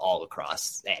loss, like all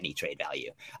across any trade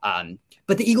value.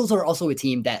 But the Eagles are also a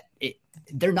team that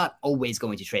they're not always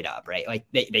going to trade up, right? Like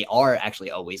they are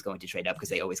actually always going to trade up because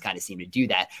they always kind of seem to do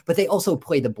that, but they also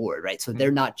play the board, right? So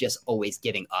they're not just always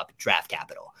giving up draft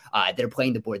capital. They're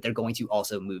playing the board. They're going to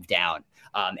also move down.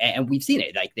 And we've seen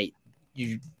it. Like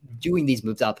you're doing these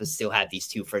moves up and still have these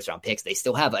 2 first-round picks. They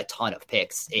still have a ton of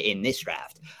picks in this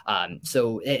draft.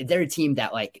 So they're a team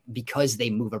that, like, because they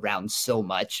move around so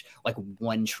much, like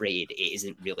one trade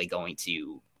isn't really going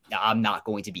to – I'm not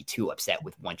going to be too upset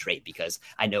with one trade because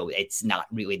I know it's not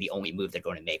really the only move they're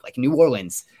going to make. Like New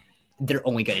Orleans, they're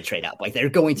only going to trade up. Like they're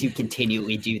going to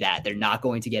continually do that. They're not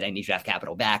going to get any draft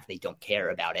capital back. They don't care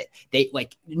about it.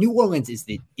 New Orleans is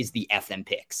the F them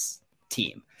picks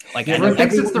team. Like everyone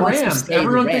thinks it's the Rams.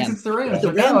 Everyone thinks it's the Rams.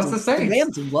 The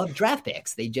Rams love draft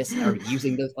picks. They just are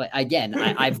using those. Again,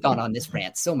 I've gone on this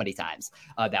rant so many times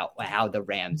about how the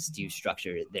Rams do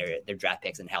structure their draft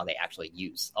picks and how they actually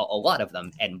use a lot of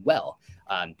them and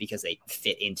because they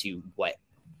fit into what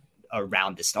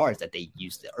around the stars that they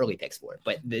use the early picks for.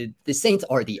 But the Saints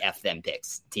are the F them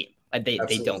picks team.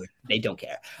 They don't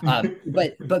care.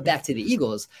 But back to the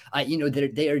Eagles,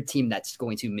 they're a team that's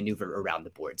going to maneuver around the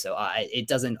board. So it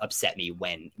doesn't upset me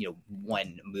when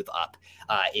one move up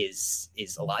is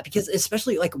a lot, because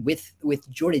especially like with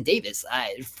Jordan Davis,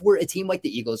 for a team like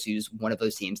the Eagles, who's one of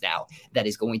those teams now that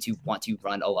is going to want to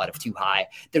run a lot of too high,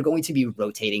 they're going to be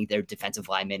rotating their defensive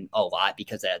linemen a lot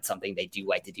because that's something they do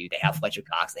like to do. They have Fletcher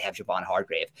Cox, they have Javon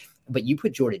Hargrave, but you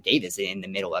put Jordan Davis in the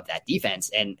middle of that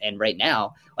defense, and right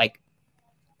now, like,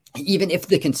 even if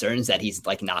the concerns that he's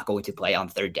like not going to play on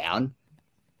third down,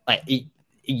 like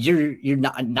you're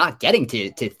not getting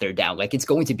to third down. Like it's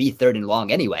going to be 3rd and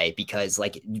long anyway, because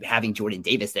like having Jordan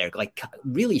Davis there like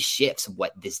really shifts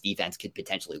what this defense could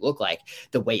potentially look like,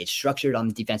 the way it's structured on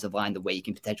the defensive line, the way you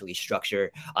can potentially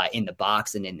structure in the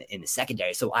box and in the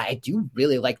secondary. So I do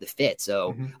really like the fit.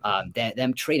 So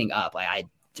them trading up, I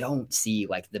don't see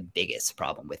like the biggest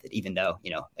problem with it, even though,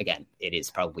 again, it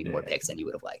is probably more picks than you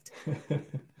would have liked.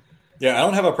 Yeah, I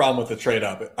don't have a problem with the trade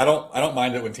up. I don't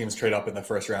mind it when teams trade up in the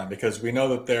first round, because we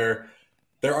know that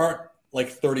there aren't like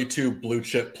 32 blue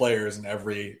chip players in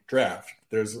every draft.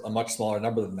 There's a much smaller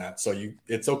number than that. So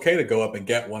it's okay to go up and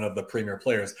get one of the premier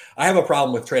players. I have a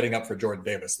problem with trading up for Jordan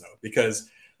Davis though,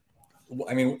 because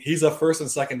I mean, he's a first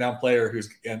and second down player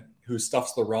who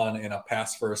stuffs the run in a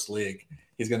pass first league.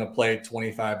 He's going to play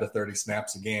 25 to 30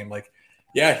 snaps a game. Like,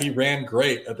 yeah, he ran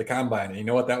great at the combine. And you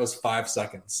know what? That was 5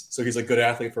 seconds. So he's a good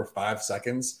athlete for 5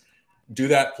 seconds. Do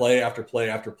that play after play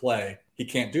after play. He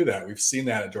can't do that. We've seen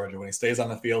that at Georgia. When he stays on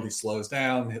the field, he slows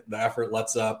down. The effort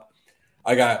lets up.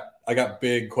 I got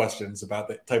big questions about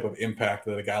the type of impact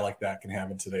that a guy like that can have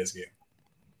in today's game.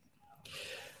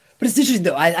 But it's interesting,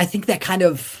 though.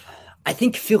 I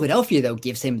think Philadelphia, though,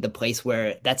 gives him the place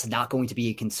where that's not going to be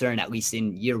a concern, at least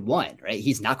in year one, right?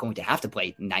 He's not going to have to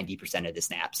play 90% of the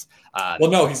snaps.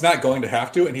 Well, no, he's not going to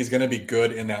have to, and he's going to be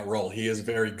good in that role. He is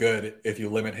very good if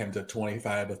you limit him to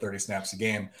 25 to 30 snaps a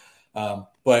game.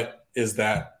 But is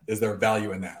there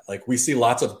value in that? Like, we see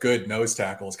lots of good nose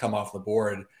tackles come off the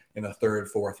board in the 3rd,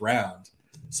 4th round.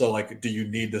 So, like, do you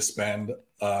need to spend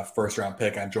a first-round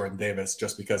pick on Jordan Davis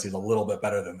just because he's a little bit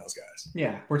better than those guys?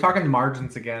 Yeah, we're talking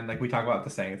margins again, like we talk about the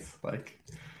Saints. Like,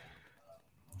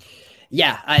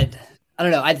 yeah, I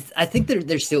don't know. I think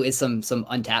there still is some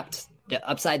untapped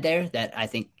upside there that I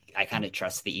think I kind of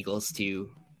trust the Eagles to,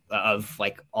 of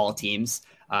like all teams.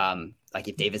 Like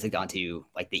if Davis had gone to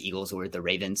like the Eagles or the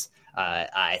Ravens,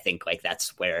 I think like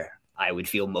that's where I would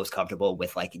feel most comfortable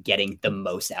with like getting the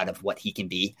most out of what he can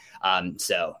be.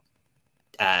 So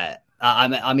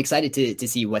I'm excited to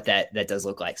see what that does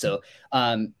look like. So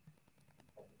I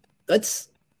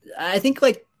think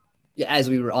like as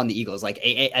we were on the Eagles, like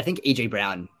I think AJ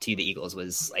Brown to the Eagles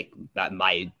was like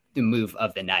my move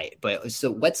of the night. But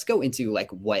so let's go into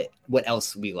like what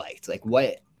else we liked. Like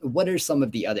what are some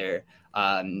of the other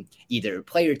either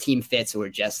player team fits or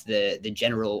just the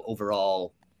general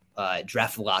overall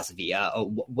draft philosophy.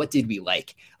 What did we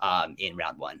like in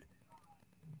round one?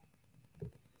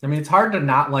 I mean, it's hard to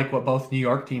not like what both New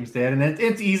York teams did, and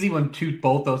it's easy when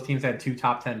both those teams had 2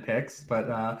 top 10 picks. But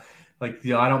I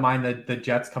don't mind the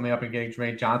Jets coming up and getting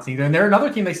Jermaine Johnson either. And they're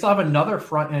another team; they still have another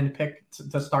front end pick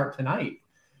to start tonight.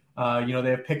 They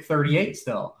have pick 38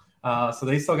 still, so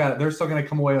they're still going to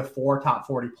come away with 4 top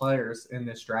 40 players in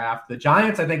this draft. The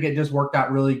Giants, I think it just worked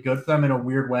out really good for them in a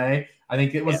weird way. I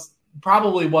think it was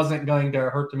probably wasn't going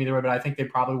to hurt them either way, but I think they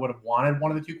probably would have wanted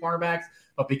one of the 2 cornerbacks,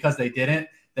 but because they didn't.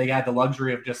 They had the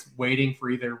luxury of just waiting for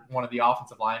either one of the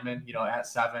offensive linemen, at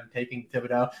 7, taking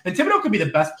Thibodeau. And Thibodeau could be the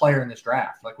best player in this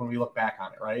draft, like when we look back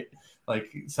on it, right?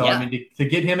 I mean, to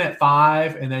get him at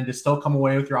 5 and then to still come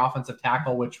away with your offensive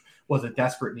tackle, which was a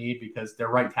desperate need because their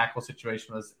right tackle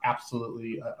situation was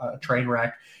absolutely a train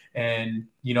wreck. And,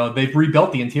 they've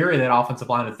rebuilt the interior of that offensive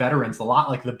line with veterans, a lot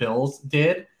like the Bills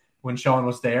did when Sean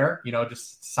was there,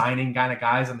 just signing kind of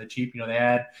guys on the cheap. They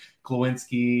had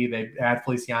Glowinski, they had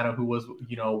Feliciano, who was,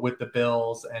 with the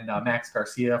Bills, and Max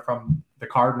Garcia from the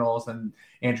Cardinals, and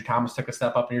Andrew Thomas took a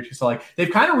step up in year 2. So, they've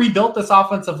kind of rebuilt this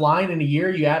offensive line in a year.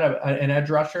 You had an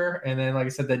edge rusher, and then, like I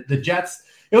said, the Jets,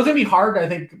 it was going to be hard, I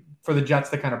think, for the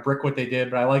Jets to kind of brick what they did,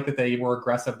 but I like that they were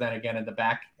aggressive then again in the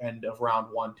back end of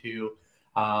round 1, 2.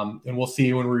 And we'll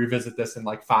see when we revisit this in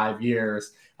 5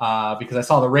 years, because I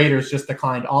saw the Raiders just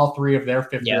declined all 3 of their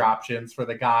 5th-year options for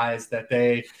the guys that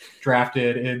they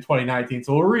drafted in 2019.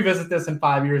 So we'll revisit this in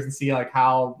 5 years and see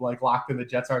how locked in the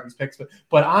Jets are at these picks.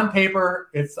 But on paper,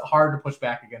 it's hard to push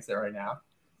back against it right now.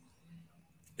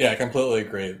 Yeah, I completely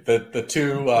agree. The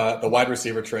 2 the wide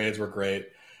receiver trades were great.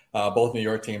 Both New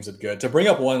York teams did good. To bring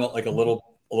up one a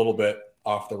little bit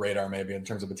off the radar, maybe in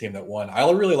terms of a team that won, I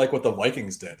really like what the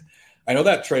Vikings did. I know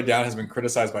that trade down has been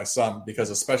criticized by some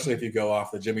because, especially if you go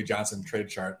off the Jimmy Johnson trade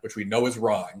chart, which we know is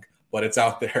wrong, but it's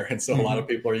out there, and so a lot of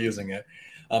people are using it.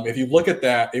 If you look at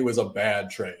that, it was a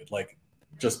bad trade,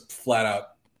 just flat out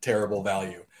terrible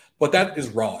value. But that is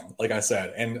wrong, like I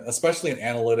said, and especially an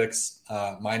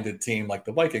analytics-minded team like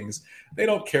the Vikings, they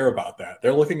don't care about that.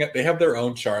 They have their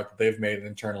own chart that they've made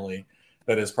internally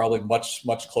that is probably much,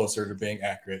 much closer to being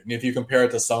accurate. And if you compare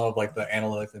it to some of the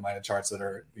analytically minded charts that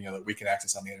are, that we can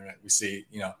access on the internet, we see,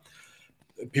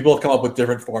 people have come up with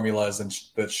different formulas and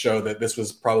that show that this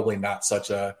was probably not such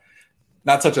a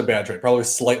bad trade, probably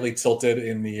slightly tilted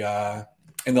in the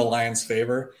Lions'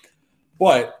 favor.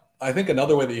 But I think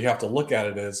another way that you have to look at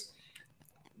it is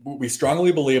we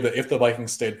strongly believe that if the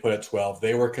Vikings stayed put at 12,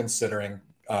 they were considering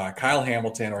Kyle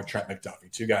Hamilton or Trent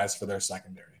McDuffie, 2 guys for their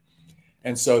secondary.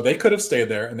 And so they could have stayed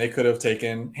there and they could have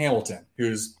taken Hamilton,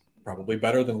 who's probably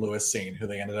better than Lewis Cine, who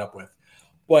they ended up with.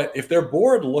 But if their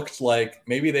board looked like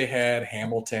maybe they had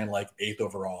Hamilton 8th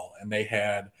overall and they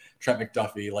had Trent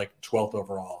McDuffie 12th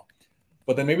overall,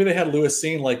 but then maybe they had Lewis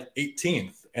Cine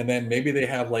 18th, and then maybe they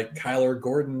have Kyler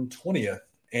Gordon 20th,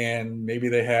 and maybe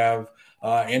they have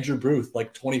Andrew Booth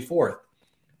 24th.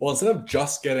 Well, instead of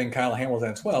just getting Kyle Hamilton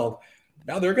at 12,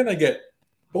 now they're going to get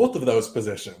both of those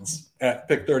positions at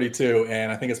pick 32,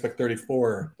 and I think it's pick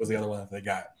 34 was the other one that they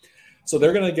got. So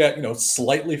they're going to get,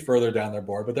 slightly further down their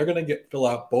board, but they're going to fill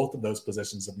out both of those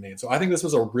positions of need. So I think this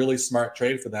was a really smart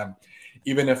trade for them,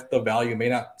 even if the value may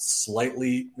not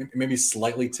maybe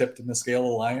slightly tipped in the scale of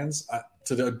the Lions,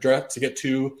 to get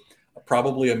 2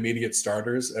 probably immediate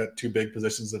starters at 2 big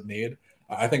positions of need.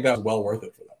 I think that was well worth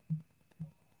it for them.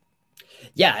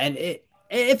 Yeah, and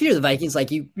if you're the Vikings,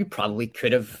 you probably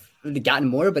could have gotten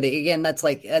more, but again,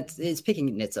 it's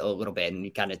picking nits a little bit. And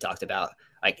we kind of talked about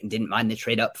didn't mind the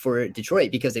trade up for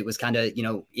Detroit because it was kind of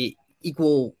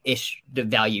equal-ish the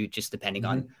value just depending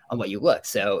on what you look.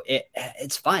 So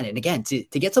it's fine. And again, to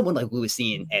get someone like Lewis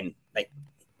Cine, and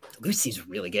Lewis Cine's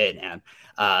really good, man.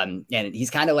 And he's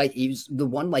kind of he's the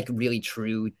one really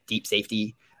true deep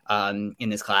safety in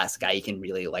this class, a guy you can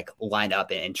really line up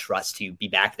and trust to be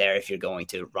back there if you're going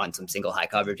to run some single high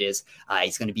coverages.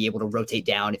 He's going to be able to rotate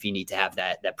down if you need to have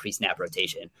that pre-snap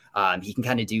rotation. He can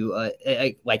kind of do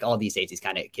all these safeties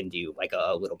kind of can do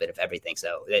a little bit of everything.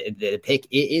 So the pick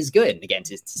is good. And again,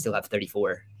 to still have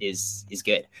 34 is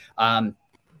good. I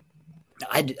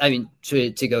mean,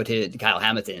 to go to Kyle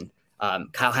Hamilton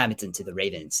to the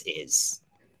Ravens is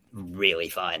really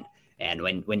fun. And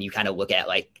when you kind of look at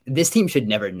this team should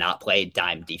never not play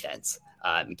dime defense,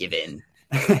 given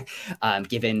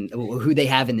given who they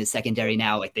have in the secondary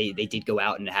now. Like they did go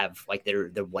out and have like their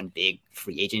one big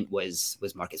free agent was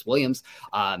Marcus Williams.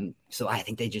 So I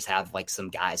think they just have like some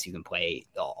guys who can play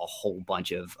a whole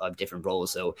bunch of different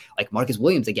roles. So like Marcus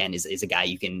Williams again is a guy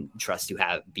you can trust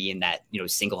to be in that,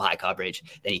 single high coverage.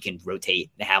 Then you can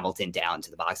rotate Hamilton down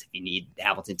to the box if you need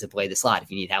Hamilton to play the slot,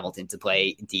 if you need Hamilton to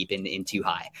play deep in too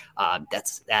high.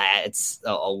 That's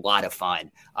a lot of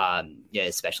fun.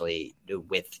 Especially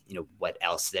with what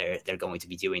else they're going to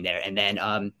be doing there. And then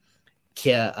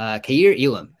Kaiir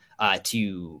Elam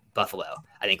to Buffalo,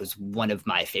 I think was one of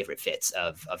my favorite fits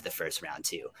of the first round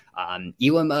too.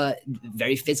 Elam,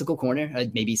 very physical corner,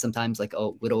 maybe sometimes like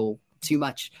a little too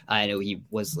much. I know he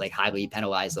was like highly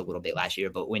penalized a little bit last year,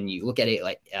 but when you look at it,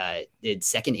 like did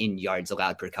second in yards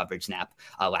allowed per coverage snap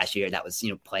last year. That was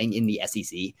playing in the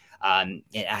SEC, and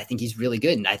I think he's really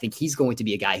good, and I think he's going to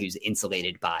be a guy who's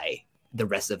insulated by the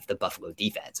rest of the Buffalo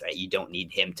defense, right? You don't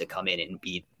need him to come in and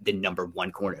be the number one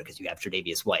corner because you have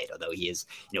Tre'Davious White, although he is,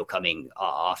 coming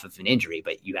off of an injury,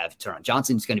 but you have Teron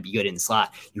Johnson who's going to be good in the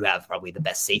slot. You have probably the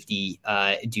best safety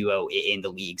duo in the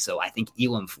league. So I think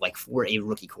Elam, like for a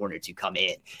rookie corner to come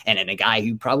in and a guy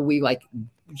who probably like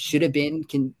should have been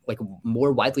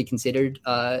more widely considered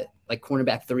like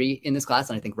cornerback 3 in this class.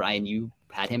 And I think Ryan, you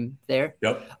had him there.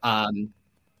 Yep.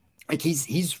 Like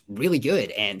he's really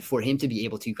good, and for him to be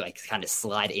able to like kind of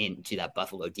slide into that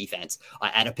Buffalo defense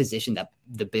at a position that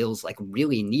the Bills like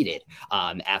really needed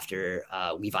after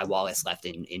Levi Wallace left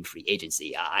in free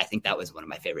agency, I think that was one of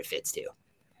my favorite fits too.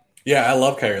 Yeah, I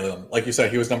love Kaiir Elam. Like you said,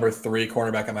 he was number 3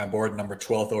 cornerback on my board, number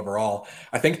 12th overall.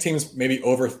 I think teams maybe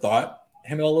overthought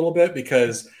him a little bit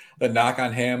because the knock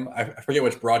on him, I forget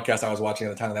which broadcast I was watching at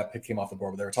the time that that pick came off the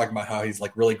board, but they were talking about how he's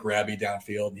like really grabby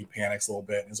downfield and he panics a little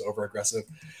bit and is over aggressive.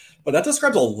 But that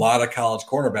describes a lot of college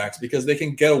cornerbacks because they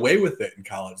can get away with it in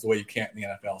college the way you can't in the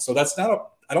NFL. So that's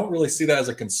I don't really see that as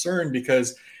a concern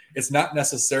because it's not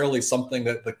necessarily something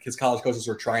that his college coaches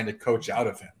were trying to coach out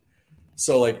of him.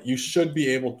 So like you should be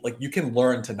able, like you can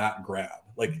learn to not grab.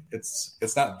 Like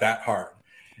it's not that hard.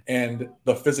 And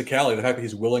the physicality, the fact that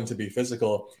he's willing to be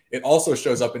physical, it also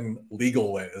shows up in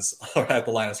legal ways at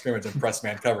the line of scrimmage and press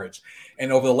man coverage.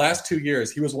 And over the last 2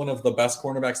 years, he was one of the best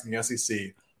cornerbacks in the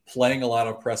SEC, playing a lot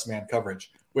of press man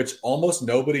coverage, which almost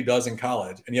nobody does in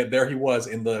college. And yet there he was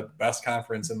in the best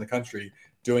conference in the country,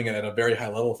 doing it at a very high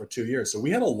level for 2 years. So we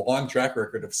had a long track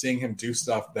record of seeing him do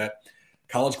stuff that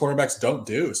college cornerbacks don't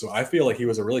do. So I feel like he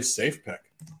was a really safe pick.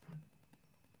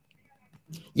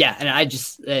 Yeah, and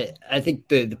I think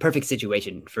the perfect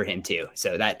situation for him too.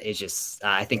 So that is just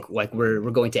I think like we're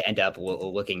going to end up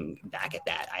looking back at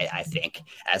that. I think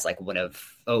as like one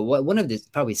of the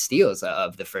probably steals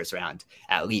of the first round,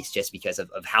 at least just because of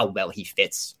how well he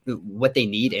fits what they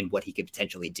need and what he could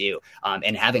potentially do.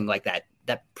 And having like that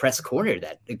press corner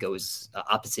that goes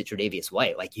opposite Tre'Davious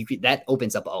White, like that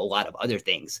opens up a lot of other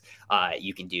things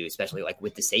you can do, especially like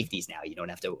with the safeties now. You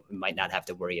might not have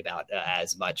to worry about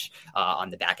as much on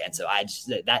the back end. So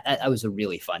that was a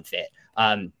really fun fit.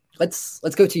 Let's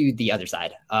go to the other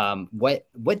side.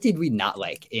 What did we not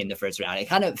like in the first round? It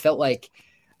kind of felt like,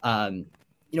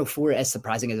 for as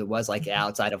surprising as it was, like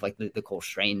outside of like the Cole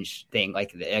Strange thing,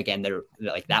 like again,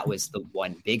 that was the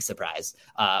one big surprise.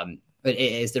 But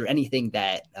is there anything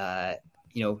that,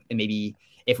 maybe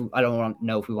I don't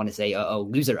know if we want to say a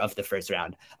loser of the first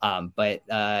round, but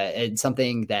it's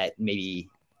something that maybe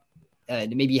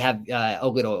have a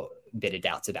little bit of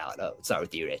doubts about. I'll start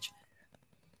with you, Rich.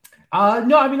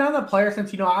 No, I mean, on the player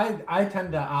sense, I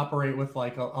tend to operate with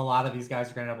like a lot of these guys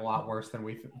are going to have a lot worse than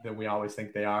we always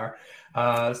think they are.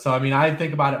 So, I mean, I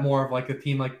think about it more of like a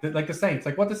team like the Saints,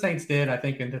 like what the Saints did, I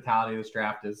think in totality of this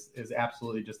draft is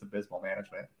absolutely just abysmal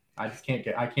management. I can't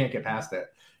get past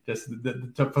it. Just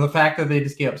for the fact that they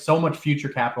just gave up so much future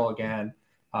capital again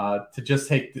to just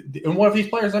take. And one of these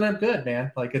players aren't good,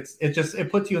 man. Like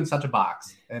it puts you in such a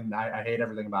box, and I hate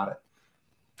everything about it.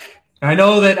 And I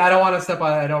know that I don't want to step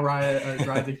on. I know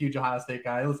Ryan's a huge Ohio State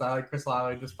guy. Listen, I like Chris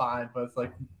Olave just fine, but it's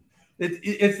like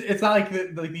it's not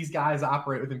like these guys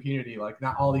operate with impunity. Like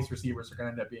not all these receivers are going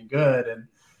to end up being good, and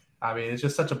I mean it's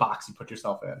just such a box you put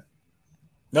yourself in.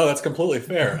 No, that's completely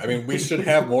fair. I mean, we should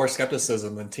have more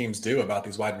skepticism than teams do about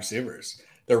these wide receivers.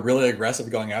 They're really aggressive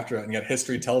going after it, and yet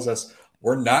history tells us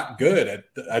we're not good at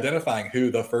identifying who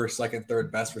the first, second,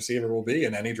 third best receiver will be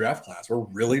in any draft class. We're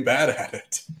really bad at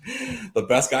it. The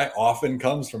best guy often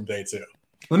comes from day 2.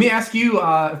 Let me ask you,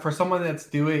 for someone that's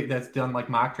done like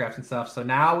mock drafts and stuff. So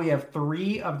now we have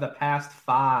 3 of the past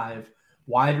 5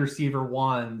 wide receiver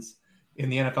ones in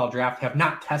the NFL draft have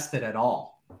not tested at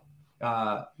all.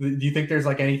 Do you think there's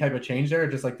like any type of change there? Or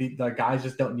just like the guys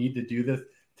just don't need to do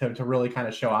to really kind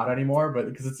of show out anymore. But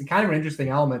because it's kind of an interesting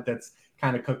element that's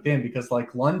kind of cooked in, because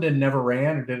like London never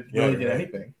ran or did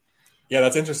anything. Yeah,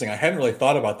 that's interesting. I hadn't really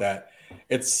thought about that.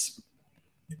 It's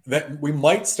that we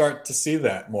might start to see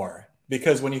that more,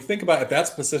 because when you think about it, that's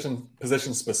position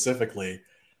specifically,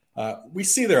 we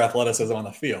see their athleticism on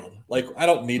the field. Like, I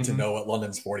don't need to know what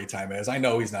London's 40 time is. I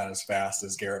know he's not as fast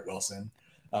as Garrett Wilson,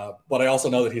 but I also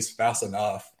know that he's fast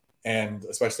enough, and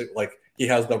especially like he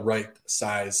has the right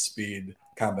size speed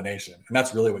combination, and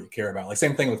that's really what you care about. Like,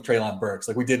 same thing with Treylon Burks.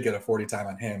 Like, we did get a 40 time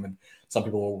on him, and some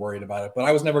people were worried about it, but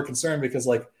I was never concerned, because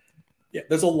like, yeah,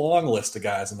 there's a long list of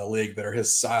guys in the league that are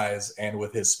his size and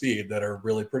with his speed that are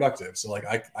really productive. So like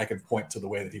I can point to the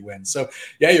way that he wins. So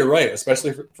yeah, you're right.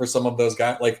 Especially for some of those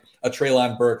guys, like a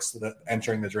Treylon Burks that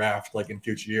entering the draft, like in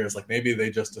future years, like maybe they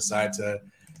just decide to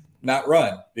not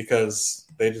run because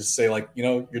they just say like, you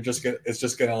know, it's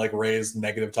just gonna like raise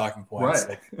negative talking points.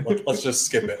 Right. Like let's just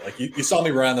skip it. Like you saw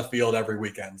me run on the field every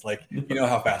weekend. Like, you know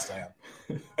how fast I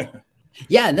am.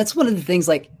 Yeah, and that's one of the things,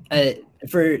 like,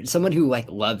 for someone who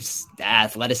like loves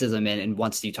athleticism and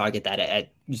wants to target that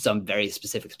at some very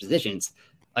specific positions,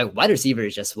 like wide receiver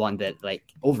is just one that, like,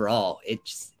 overall it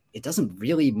doesn't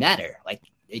really matter. Like,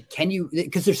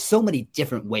 because there's so many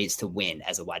different ways to win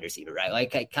as a wide receiver, right?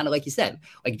 Like, kind of like you said,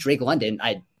 like Drake London,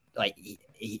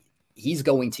 he's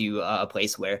going to a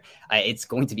place where it's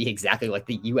going to be exactly like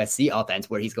the USC offense,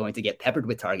 where he's going to get peppered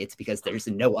with targets because there's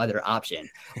no other option.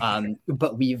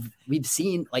 But we've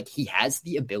seen, like, he has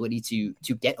the ability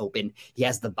to get open. He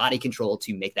has the body control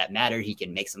to make that matter. He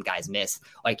can make some guys miss.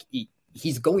 Like,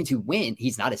 he's going to win.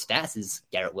 He's not as fast as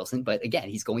Garrett Wilson, but again,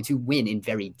 he's going to win in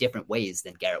very different ways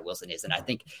than Garrett Wilson is. And I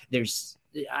think there's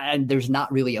not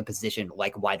really a position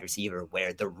like wide receiver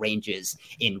where the ranges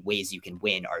in ways you can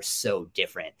win are so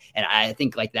different. And I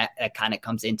think like that kind of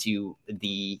comes into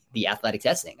the athletic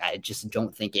testing. I just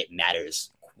don't think it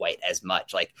matters quite as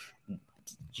much. Like,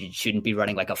 you shouldn't be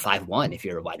running like a 5.1 if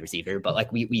you're a wide receiver, but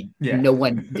like no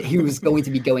one who's going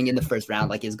to be going in the first round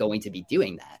like is going to be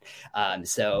doing that.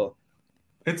 So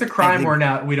it's a crime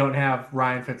we don't have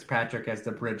Ryan Fitzpatrick as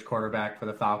the bridge quarterback for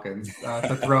the Falcons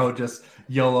to throw just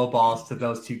YOLO balls to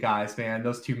those two guys, man,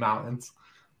 those two mountains.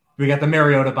 We got the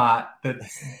Mariota bot that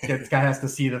this guy has to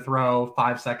see the throw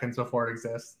 5 seconds before it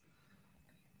exists.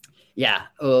 Yeah.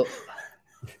 Well,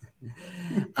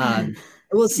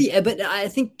 we'll see. But I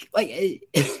think like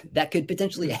that could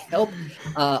potentially help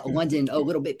London a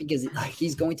little bit, because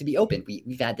he's going to be open.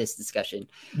 We've had this discussion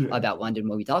about London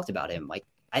when we talked about him. Like,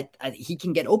 he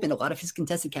can get open. A lot of his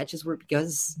contested catches were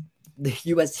because the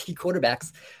USC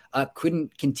quarterbacks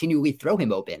couldn't continually throw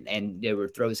him open, and there were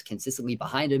throws consistently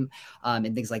behind him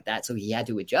and things like that. So he had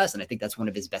to adjust, and I think that's one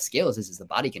of his best skills is the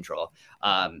body control.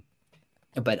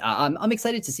 But I'm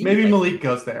excited to see. Maybe Malik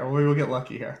goes there. We will get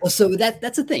lucky here. Well, so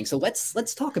that's the thing. So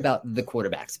let's talk about the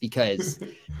quarterbacks, because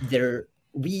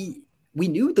we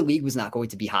knew the league was not going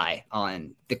to be high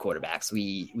on the quarterbacks.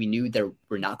 We knew there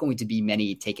were not going to be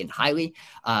many taken highly.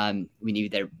 We knew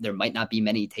there might not be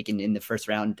many taken in the first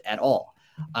round at all.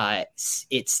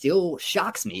 It still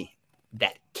shocks me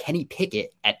that Kenny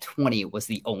Pickett at 20 was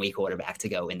the only quarterback to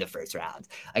go in the first round.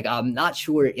 Like, I'm not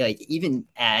sure, like, even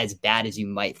as bad as you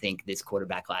might think this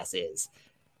quarterback class is,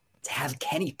 to have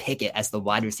Kenny Pickett as the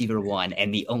wide receiver 1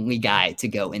 and the only guy to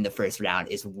go in the first round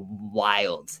is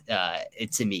wild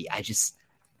to me. I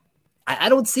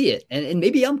don't see it. And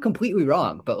maybe I'm completely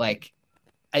wrong, but like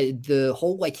the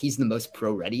whole, like, he's the most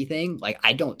pro ready thing, like,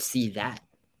 I don't see that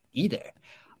either.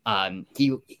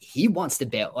 He wants to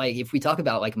bail. Like, if we talk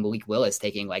about like Malik Willis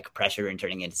taking like pressure and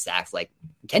turning into sacks, like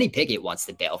Kenny Pickett wants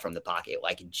to bail from the pocket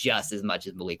like just as much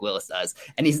as Malik Willis does,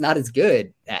 and he's not as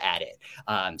good at it.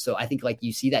 So I think like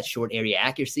you see that short area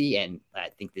accuracy, and I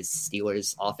think this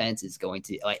Steelers offense is going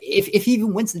to, like, if he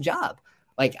even wins the job,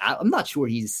 like I'm not sure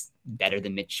he's better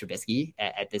than Mitch Trubisky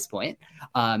at this point.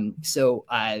 And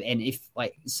if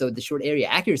like, so the short area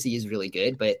accuracy is really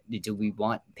good, but do we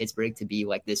want Pittsburgh to be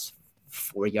like this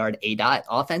 4-yard ADOT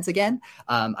offense again?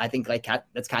 I think like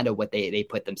that's kind of what they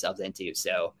put themselves into.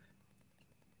 So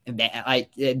that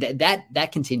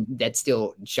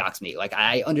still shocks me. Like,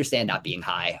 I understand not being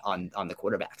high on the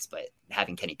quarterbacks, but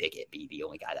having Kenny Pickett be the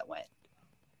only guy that went.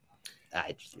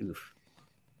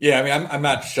 Yeah, I mean, I'm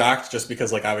not shocked, just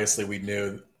because like obviously we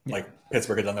knew like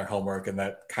Pittsburgh had done their homework, and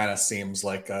that kind of seems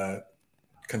like a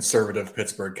conservative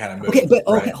Pittsburgh kind of move. Okay, but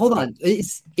right? Hold on.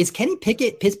 Is Kenny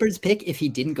Pickett Pittsburgh's pick if he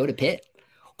didn't go to Pitt?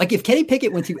 Like, if Kenny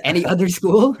Pickett went to any other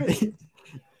school,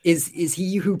 is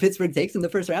he who Pittsburgh takes in the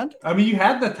first round? I mean, you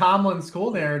had the Tomlin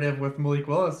school narrative with Malik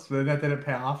Willis, but that didn't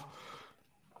pay off.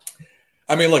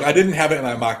 I mean, look, I didn't have it in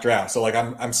my mock draft, so like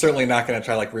I'm certainly not going to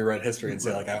try like rewrite history and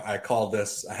say like I called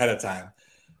this ahead of time.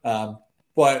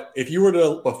 But if you were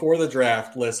to, before the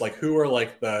draft, list like who are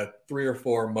like the 3 or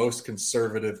 4 most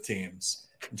conservative teams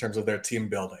in terms of their team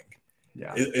building,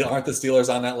 aren't the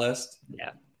Steelers on that list?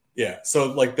 Yeah. Yeah.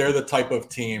 So like they're the type of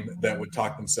team that would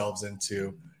talk themselves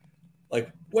into like,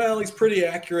 well, he's pretty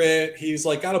accurate. He's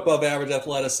like got above average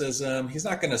athleticism. He's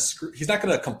not going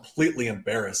to completely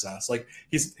embarrass us. Like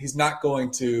he's not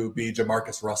going to be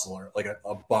Jamarcus Russell or like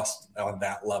a bust on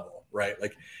that level, right?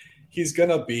 Like he's going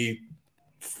to be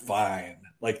fine.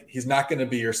 Like he's not going to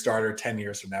be your starter 10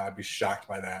 years from now. I'd be shocked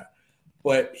by that.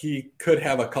 But he could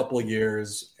have a couple of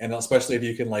years, and especially if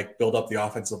you can like build up the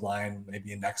offensive line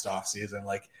maybe in next offseason,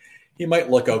 like he might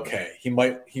look okay. He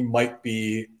might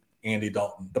be Andy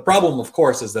Dalton. The problem, of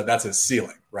course, is that that's his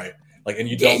ceiling, right? Like, and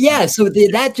you don't. Yeah. So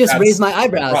that just raised my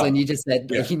eyebrows when you just said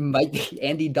he might be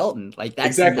Andy Dalton. Like that's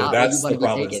exactly not that's what you the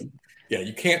want to problem. be taken. Yeah,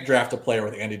 you can't draft a player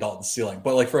with Andy Dalton's ceiling.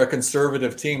 But like for a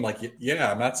conservative team, like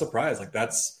I'm not surprised. Like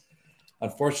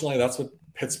unfortunately that's what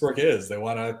Pittsburgh is. They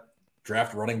want to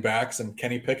draft running backs and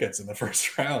Kenny Pickett's in the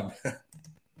first round.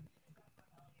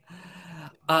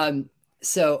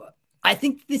 So I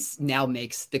think this now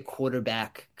makes the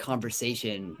quarterback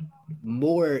conversation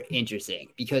more interesting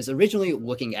because originally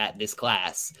looking at this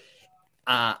class,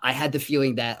 I had the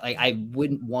feeling that like I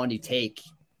wouldn't want to take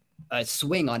a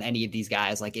swing on any of these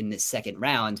guys like in the second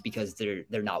round because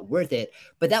they're not worth it.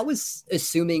 But that was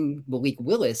assuming Malik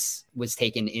Willis was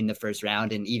taken in the first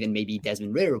round and even maybe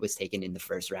Desmond Ridder was taken in the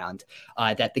first round.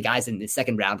 That the guys in the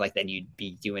second round, like then you'd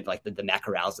be doing like the Matt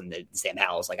Corrals and the Sam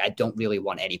Howells. Like I don't really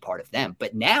want any part of them.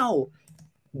 But now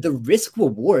the risk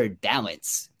reward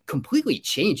balance completely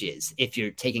changes if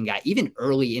you're taking guy even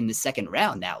early in the second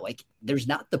round. Now, like there's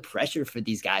not the pressure for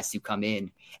these guys to come in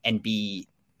and be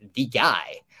the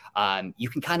guy. You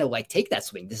can kind of like take that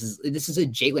swing. This is a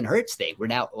Jalen Hurts thing. We're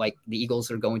now like the Eagles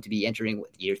are going to be entering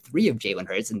year 3 of Jalen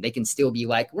Hurts, and they can still be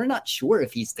like, we're not sure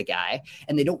if he's the guy,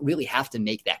 and they don't really have to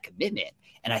make that commitment.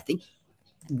 And I think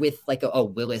with like a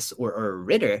Willis or a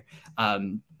Ridder,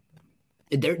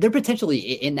 they're potentially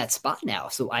in that spot now.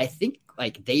 So I think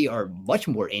like they are much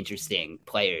more interesting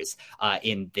players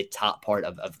in the top part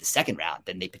of the second round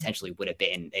than they potentially would have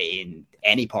been in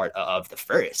any part of the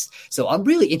first. So I'm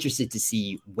really interested to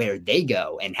see where they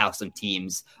go and how some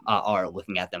teams are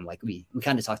looking at them. Like we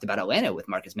kind of talked about Atlanta with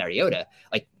Marcus Mariota.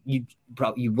 Like you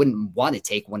wouldn't want to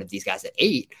take one of these guys at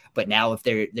 8, but now if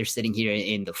they're sitting here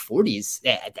in the 40s,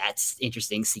 that's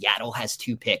interesting. Seattle has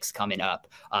 2 picks coming up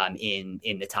in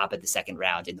the top of the second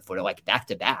round in the 40, like back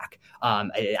to back.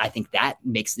 I think that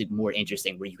makes it more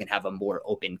interesting where you can have a more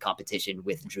open competition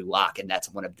with Drew Lock. And that's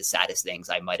one of the saddest things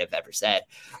I might have ever said.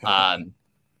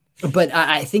 But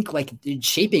I think like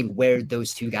shaping where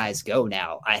those 2 guys go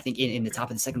now, I think in the top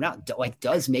of the second round, like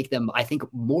does make them, I think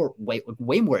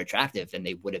way more attractive than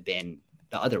they would have been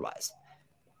otherwise.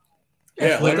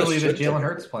 Yeah, it's literally the Jalen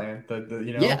Hurts plan.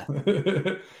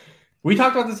 Yeah. We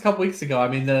talked about this a couple weeks ago. I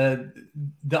mean, the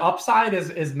upside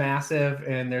is massive,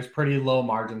 and there's pretty low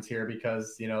margins here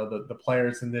because the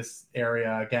players in this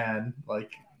area again,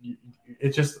 like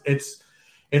it's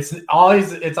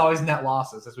always net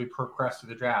losses as we progress through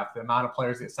the draft. The amount of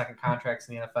players get second contracts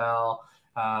in the NFL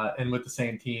and with the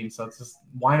same team, so it's just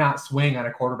why not swing on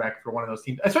a quarterback for one of those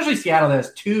teams, especially Seattle that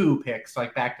has 2 picks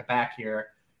like back to back here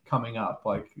coming up.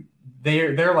 Like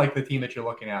they're like the team that you're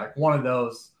looking at. Like one of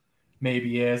those.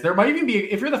 Maybe is there might even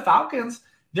be if you're the Falcons,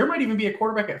 there might even be a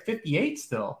quarterback at 58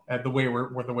 still at the way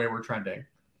we're trending.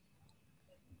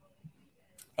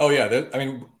 Oh yeah, I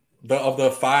mean of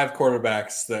the 5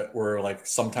 quarterbacks that were like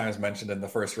sometimes mentioned in the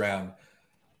first round,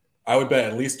 I would bet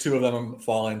at least 2 of them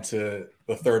fall into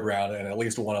the third round, and at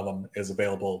least one of them is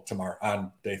available tomorrow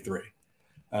on day 3.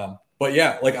 But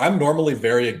yeah, like I'm normally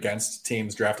very against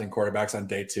teams drafting quarterbacks on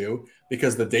day 2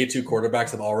 because the day 2 quarterbacks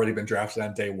have already been drafted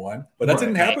on day 1. But that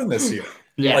didn't happen this year.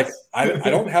 Yes. Like I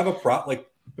don't have a like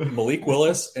Malik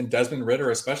Willis and Desmond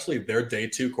Ridder, especially they're day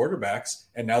 2 quarterbacks,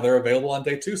 and now they're available on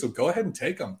day 2. So go ahead and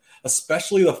take them,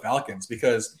 especially the Falcons,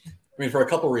 because I mean for a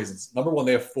couple of reasons. Number one,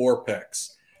 they have 4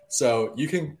 picks, so you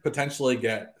can potentially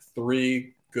get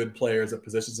 3 good players at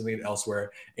positions of need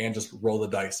elsewhere and just roll the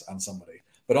dice on somebody.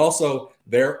 But also,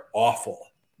 they're awful.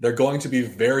 They're going to be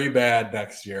very bad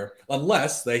next year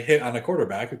unless they hit on a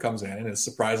quarterback who comes in and is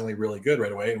surprisingly really good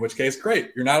right away, in which case,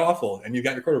 great, you're not awful and you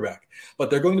got your quarterback. But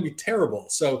they're going to be terrible.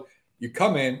 So you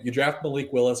come in, you draft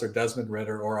Malik Willis or Desmond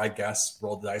Ridder, or I guess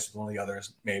roll the dice with one of the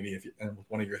others, maybe if you, and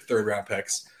one of your third-round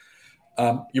picks.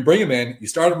 You bring him in, you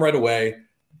start him right away.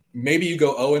 Maybe you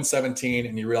go 0-17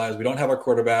 and you realize we don't have our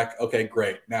quarterback. Okay,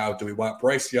 great. Now, do we want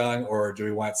Bryce Young or do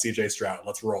we want CJ Stroud?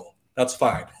 Let's roll. That's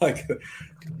fine. Like,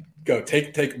 go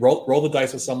roll the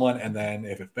dice with someone, and then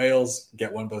if it fails,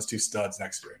 get one of those two studs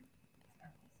next year.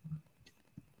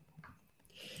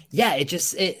 Yeah,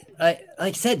 like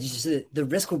I said, just the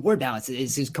risk reward balance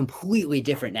is completely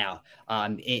different now.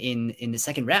 In the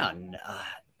second round,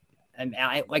 and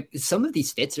I like some of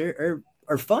these fits are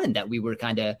fun that we were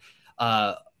kind of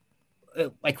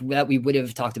like that we would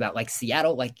have talked about, like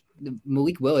Seattle, like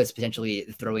Malik Willis potentially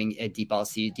throwing a deep ball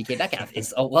to DK Metcalf.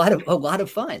 It's a lot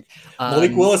of fun.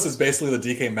 Malik Willis is basically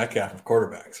the DK Metcalf of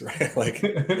quarterbacks, right? Like,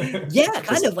 yeah,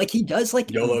 kind of like he does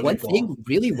like YOLO one thing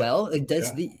really well. It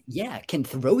does can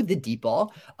throw the deep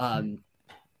ball.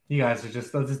 You guys are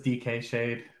just DK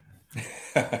shade.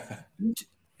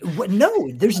 What?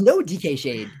 No, there's no DK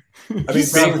shade. I mean,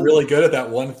 being really good at that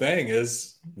one thing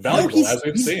is valuable, as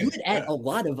we've seen. He's good at a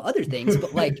lot of other things,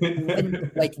 but like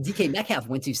when like DK Metcalf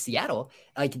went to Seattle,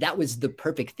 like that was the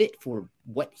perfect fit for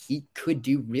what he could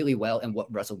do really well and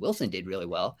what Russell Wilson did really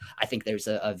well. I think there's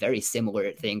a very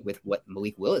similar thing with what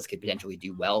Malik Willis could potentially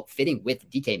do well, fitting with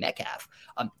DK Metcalf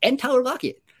and Tyler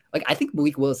Lockett. Like, I think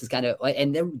Malik Willis is kind of like,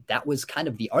 and then that was kind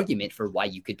of the argument for why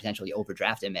you could potentially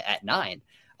overdraft him at 9.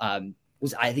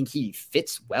 Was I think he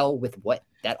fits well with what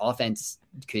that offense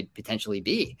could potentially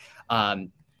be.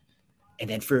 And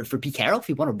then for Pete Carroll, if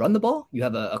you want to run the ball, you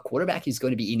have a quarterback who's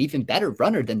going to be an even better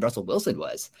runner than Russell Wilson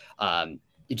was.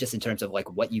 Just in terms of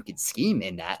like what you could scheme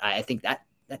in that, I think that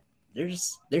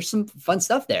there's some fun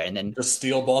stuff there. And then just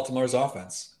steal Baltimore's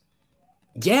offense.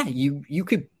 Yeah, you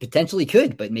could potentially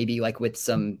but maybe like with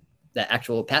some the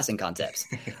actual passing concepts.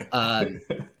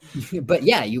 But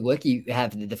yeah, you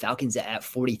have the Falcons at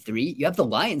 43. You have the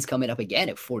Lions coming up again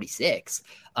at 46.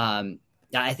 I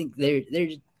think they're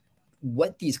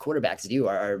what these quarterbacks do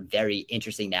are very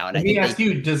interesting now. And Let me ask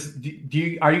you,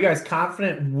 are you guys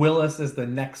confident Willis is the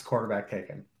next quarterback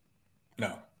taken?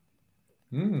 No.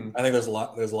 I think there's a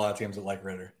lot of teams that like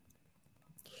Ridder.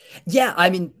 Yeah, I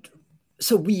mean,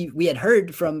 so we had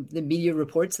heard from the media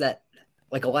reports that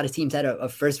like a lot of teams had a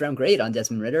first round grade on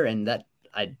Desmond Ridder, and that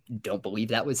I don't believe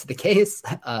that was the case.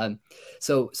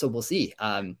 So we'll see.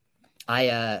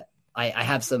 I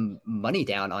have some money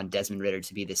down on Desmond Ridder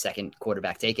to be the second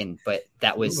quarterback taken, but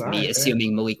that was me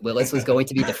assuming Malik Willis was going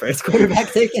to be the first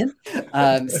quarterback taken.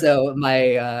 So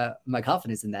my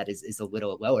confidence in that is a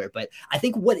little lower. But I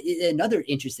think another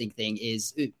interesting thing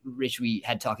is, Rich, we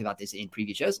had talked about this in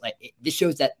previous shows. Like this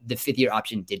shows that the 5th-year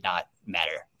option did not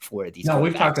matter for these. No,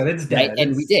 we've talked about it's dead, right?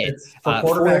 And we did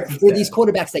for these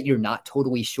quarterbacks that you're not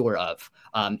totally sure of.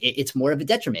 It's more of a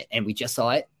detriment, and we just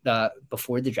saw it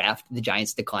before the draft. The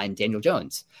Giants declined Daniel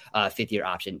Jones' 5th-year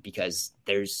option because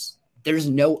there's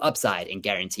no upside in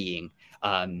guaranteeing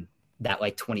that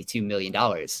like $22 million.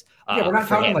 Yeah, we're not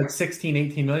talking like 16,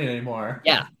 18 million anymore.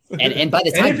 Yeah, and by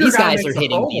the time these guys are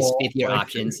hitting these 5th-year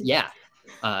options, yeah.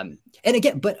 And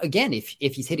again,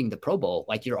 if he's hitting the Pro Bowl,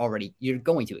 like you're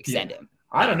going to extend him.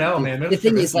 I don't know, man. The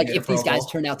thing is, like, if these guys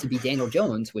turn out to be Daniel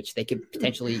Jones, which they could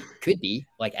be,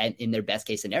 like in their best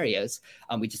case scenarios,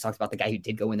 we just talked about the guy who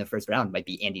did go in the first round might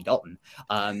be Andy Dalton.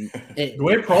 The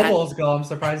way Pro Bowls go, I'm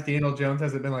surprised Daniel Jones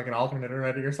hasn't been like an alternate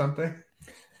already or something.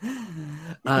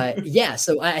 Yeah,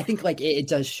 so I think like it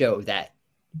does show that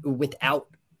without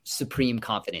supreme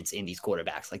confidence in these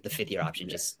quarterbacks, like the 5th-year option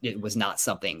it was not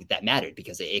something that mattered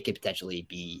because it could potentially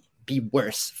be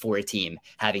worse for a team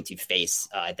having to face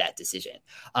that decision.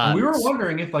 We were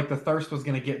wondering if like the thirst was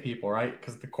going to get people, right?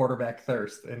 Because the quarterback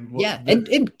thirst. And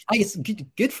I guess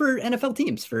good for NFL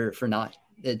teams for not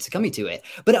succumbing to it.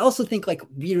 But I also think like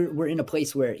we're in a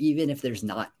place where even if there's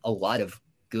not a lot of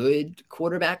good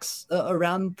quarterbacks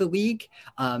around the league,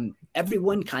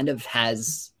 everyone kind of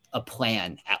has a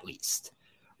plan at least.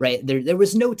 Right. There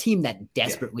was no team that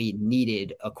desperately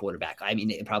needed a quarterback. I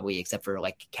mean, probably except for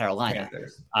like Carolina.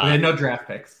 They had no draft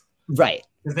picks. Right.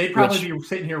 Because they'd probably be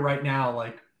sitting here right now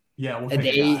like, yeah,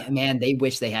 they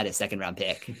wish they had a 2nd-round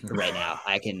pick right now.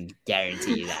 I can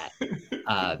guarantee you that.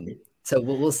 So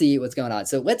we'll see what's going on.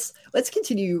 So let's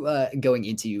continue going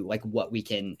into like what we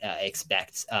can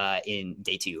expect in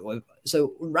day 2.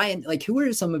 So Ryan, like who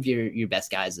are some of your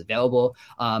best guys available?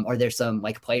 Are there some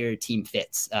like player team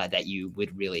fits that you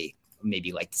would really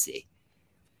maybe like to see?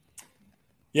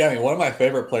 Yeah, I mean, one of my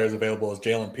favorite players available is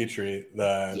Jalen Petrie,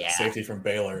 the safety from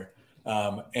Baylor.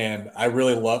 And I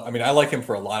really I like him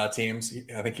for a lot of teams.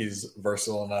 I think he's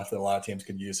versatile enough that a lot of teams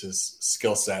could use his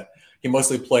skill set. He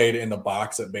mostly played in the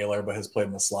box at Baylor, but has played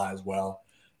in the slot as well.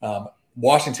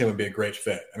 Washington would be a great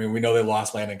fit. I mean, we know they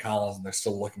lost Landon Collins, and they're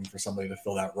still looking for somebody to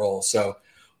fill that role. So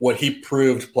what he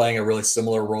proved playing a really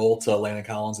similar role to Landon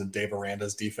Collins and Dave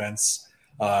Aranda's defense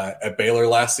at Baylor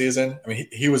last season. I mean,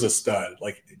 he was a stud,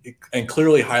 like, and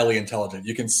clearly highly intelligent.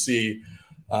 You can see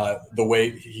the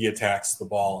way he attacks the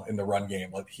ball in the run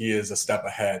game. Like, he is a step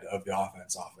ahead of the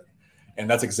offense often. And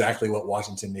that's exactly what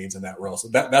Washington needs in that role. So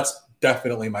that's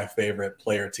definitely my favorite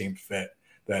player team fit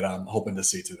that I'm hoping to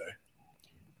see today.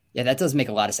 Yeah, that does make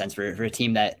a lot of sense for a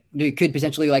team that could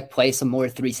potentially like play some more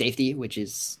 3 safety, which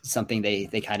is something they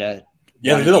kind of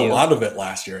they did a lot of it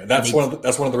last year. That's one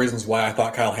of the reasons why I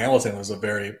thought Kyle Hamilton was a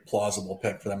very plausible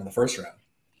pick for them in the first round.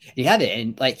 You have it,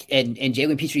 and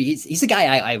Jalen Pitre, he's a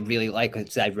guy I really like.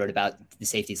 Because I wrote about the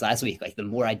safeties last week. Like, the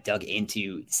more I dug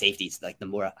into safeties, like the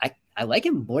more I like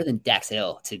him more than Dax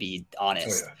Hill, to be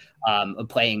honest. Oh, yeah.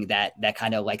 Playing that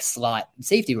kind of like slot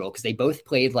safety role, because they both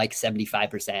played like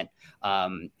 75%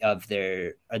 of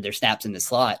their snaps in the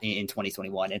slot in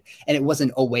 2021, and it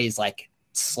wasn't always like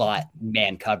slot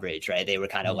man coverage, right? They were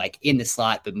kind of like in the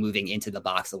slot but moving into the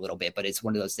box a little bit. But it's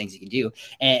one of those things you can do.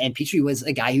 And Pitre was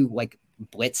a guy who like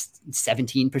blitzed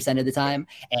 17% of the time,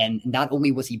 and not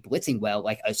only was he blitzing well,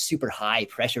 like a super high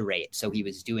pressure rate, so he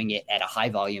was doing it at a high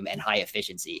volume and high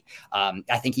efficiency.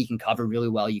 I think he can cover really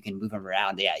well. You can move him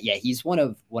around. Yeah, he's one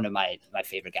of my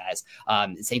favorite guys.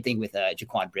 Same thing with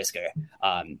Jaquan Brisker,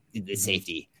 the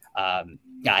safety.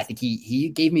 Yeah, I think he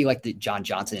gave me like the John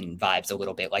Johnson vibes a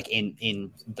little bit, like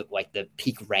in the like the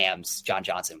peak Rams John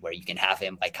Johnson, where you can have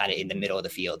him like kind of in the middle of the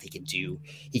field. He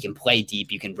can play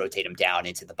deep. You can rotate him down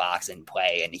into the box and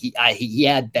play. And he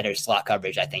had better slot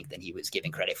coverage, I think, than he was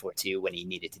given credit for too when he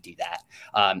needed to do that.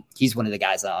 He's one of the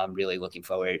guys I'm really looking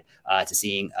forward to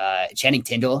seeing. Channing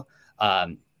Tindall,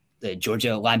 the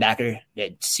Georgia linebacker,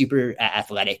 super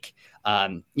athletic.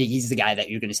 He's the guy that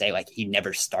you're going to say like he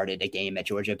never started a game at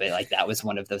Georgia, but like that was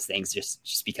one of those things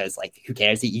just because like who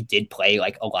cares? He did play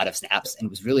like a lot of snaps and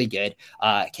was really good.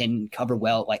 Can cover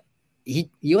well. Like he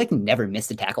like never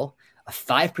missed a tackle. A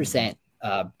 5%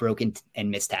 broken and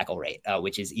missed tackle rate,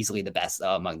 which is easily the best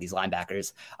among these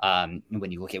linebackers.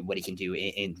 When you look at what he can do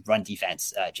in run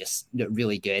defense, just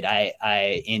really good.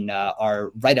 I in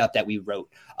our write up that we wrote.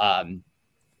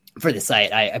 For the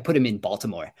site, I put him in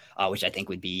Baltimore, which I think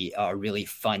would be a really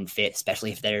fun fit,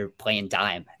 especially if they're playing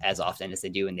dime as often as they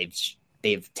do. And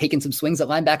they've taken some swings at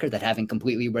linebacker that haven't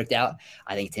completely worked out.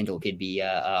 I think Tindall could be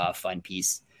a fun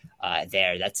piece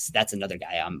there. That's another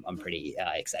guy I'm pretty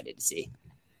excited to see.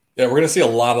 Yeah, we're going to see a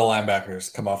lot of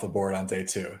linebackers come off the board on day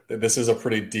 2. This is a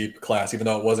pretty deep class, even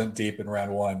though it wasn't deep in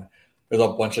round 1. There's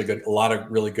a lot of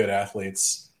really good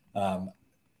athletes.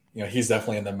 He's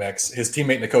definitely in the mix. His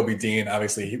teammate, Nakobe Dean,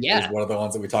 obviously, he was one of the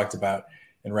ones that we talked about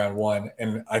in round 1.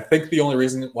 And I think the only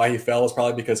reason why he fell is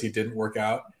probably because he didn't work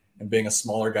out, and being a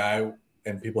smaller guy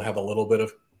and people have a little bit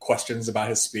of questions about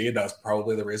his speed. That was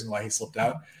probably the reason why he slipped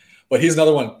out. But he's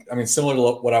another one. I mean, similar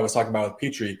to what I was talking about with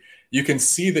Pitre, you can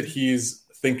see that he's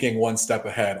thinking one step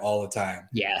ahead all the time.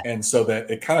 Yeah. And so that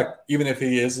it kind of, even if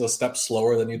he is a step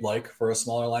slower than you'd like for a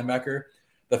smaller linebacker,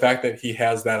 the fact that he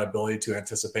has that ability to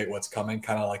anticipate what's coming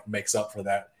kind of like makes up for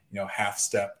that, half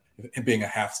step, being a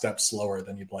half step slower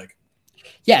than you'd like.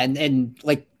 Yeah. And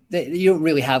like you don't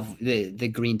really have the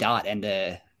green dot and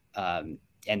the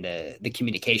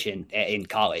communication in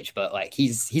college, but like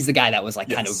he's the guy that was like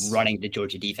kind of running the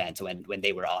Georgia defense when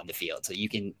they were on the field. So you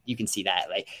can see that.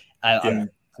 Like I'm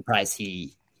surprised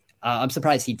he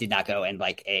did not go and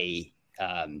like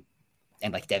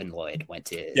Devin Lloyd went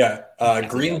to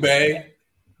Green Bay.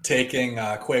 Taking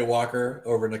Quay Walker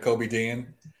over Nakobe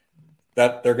Dean,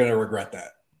 that they're going to regret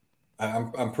that.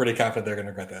 I'm pretty confident they're going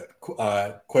to regret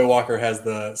that. Quay Walker has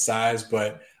the size,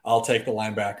 but I'll take the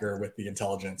linebacker with the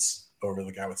intelligence over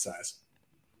the guy with size.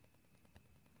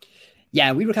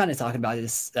 Yeah, we were kind of talking about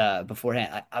this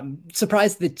beforehand. I'm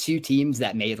surprised the 2 teams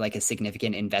that made like a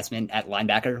significant investment at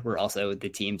linebacker were also the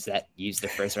teams that used the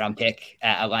first round pick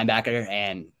at linebacker,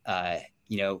 and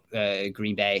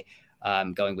Green Bay.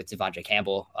 Going with Devondre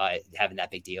Campbell, having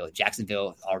that big deal.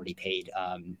 Jacksonville already paid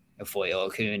Foye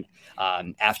Oluokun.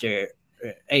 After,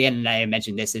 again, I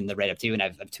mentioned this in the write-up too, and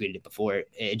I've tweeted it before,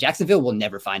 Jacksonville will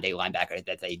never find a linebacker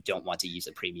that they don't want to use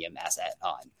a premium asset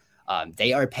on.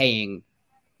 They are paying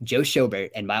Joe Schobert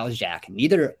and Miles Jack,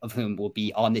 neither of whom will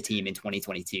be on the team in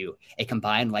 2022, a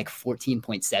combined like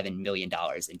 $14.7 million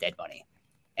in dead money.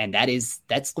 And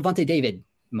that's Levante David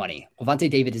money. Levante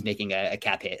David is making a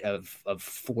cap hit of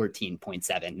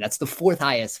 14.7. That's the 4th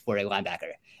highest for a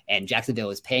linebacker. And Jacksonville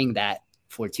is paying that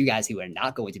for 2 guys who are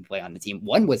not going to play on the team.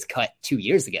 One was cut 2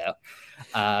 years ago.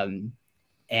 And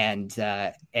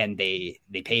they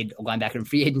paid a linebacker in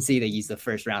free agency. They used the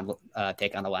first round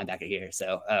pick on the linebacker here.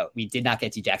 So we did not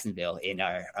get to Jacksonville in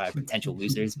our potential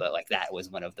losers, but like that was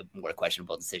one of the more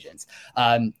questionable decisions.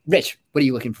 Rich, what are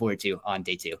you looking forward to on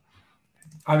day 2?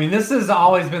 I mean, this has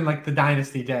always been like the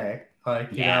dynasty day.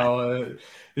 Like,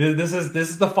 this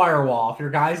is the firewall. If your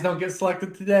guys don't get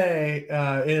selected today,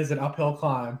 it is an uphill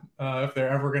climb if they're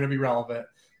ever going to be relevant.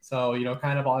 So,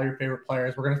 kind of all your favorite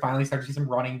players. We're going to finally start to see some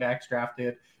running backs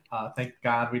drafted. Thank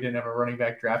God we didn't have a running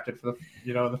back drafted for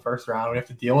the first round. We have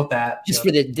to deal with that. Just for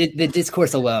the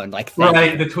discourse alone, like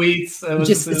right, the tweets.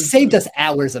 It saved us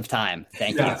hours of time.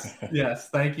 Thank you. Yes.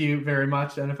 Thank you very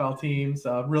much, NFL teams.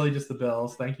 Really just the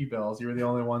Bills. Thank you, Bills. You were the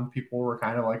only one people were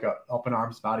kind of like up in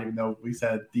arms about, even though we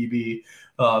said DB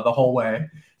the whole way.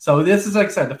 So this is, like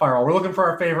I said, the firewall. We're looking for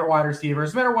our favorite wide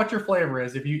receivers, no matter what your flavor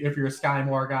is. If you're a Sky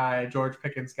Moore guy, George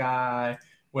Pickens guy,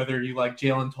 whether you like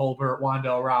Jalen Tolbert,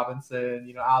 Wan'Dale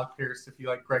Robinson, Alec Pierce, if you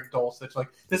like Greg Dulcich, like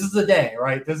this is the day,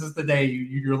 right? This is the day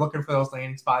you're looking for those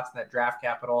landing spots in that draft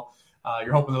capital.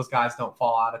 You're hoping those guys don't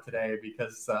fall out of today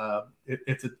because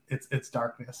it's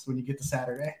darkness when you get to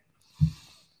Saturday.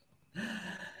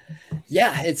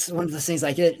 Yeah, it's one of those things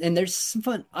like it, and there's some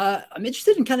fun. I'm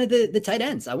interested in kind of the tight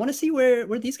ends. I want to see where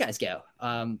these guys go.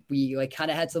 We like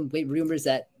kind of had some late rumors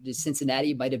that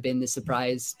Cincinnati might have been the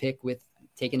surprise pick with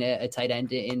taking a tight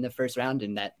end in the first round,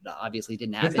 and that obviously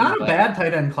didn't happen. It's not a bad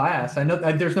tight end class. I know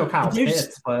there's no Kyle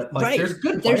Pitts, but like there's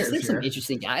good players. There's some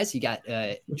interesting guys. You got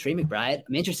Trey McBride.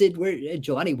 I'm interested where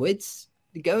Jelani Woods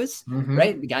goes.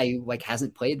 Right, the guy who like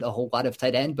hasn't played a whole lot of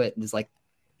tight end, but is like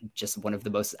just one of the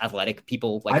most athletic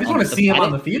people. Like I just want to see him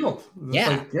on the field.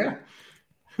 Yeah.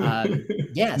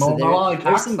 Yeah. So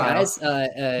there's some guys.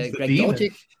 Greg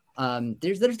Dulcich.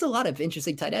 There's a lot of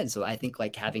interesting tight ends, so I think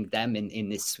like having them in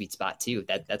this sweet spot too.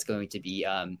 That's going to be.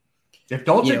 If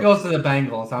Dulcich goes to the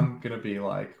Bengals, I'm gonna be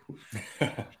like.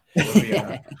 I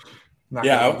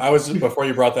was just, before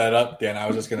you brought that up, Dan. I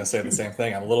was just gonna say the same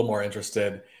thing. I'm a little more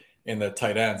interested in the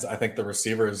tight ends. I think the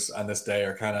receivers on this day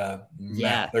are kind of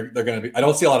they're going to be. I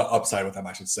don't see a lot of upside with them,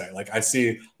 I should say. Like I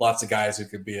see lots of guys who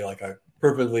could be like a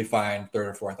perfectly fine third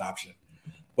or fourth option,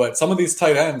 but some of these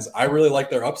tight ends, I really like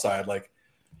their upside. Like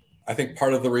I think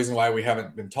part of the reason why we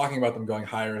haven't been talking about them going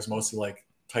higher is mostly like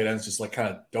tight ends just like kind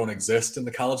of don't exist in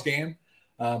the college game.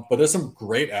 But there's some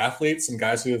great athletes, some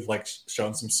guys who have like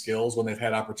shown some skills when they've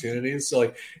had opportunities. So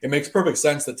like it makes perfect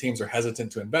sense that teams are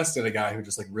hesitant to invest in a guy who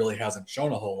just like really hasn't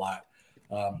shown a whole lot.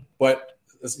 But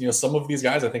some of these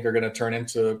guys I think are going to turn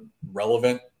into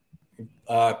relevant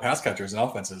pass catchers and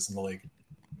offenses in the league.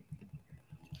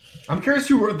 I'm curious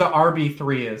who the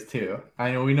RB3 is too.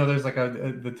 We know there's like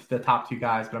the top two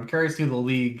guys, but I'm curious who the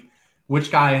league,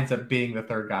 which guy ends up being the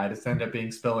third guy. Does it end up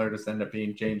being Spiller? Does it end up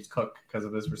being James Cook because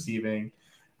of his receiving?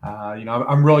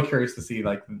 I'm really curious to see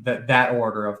like that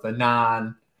order of the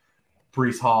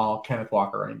non-Breece Hall, Kenneth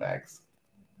Walker running backs.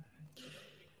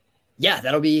 Yeah,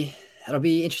 that'll be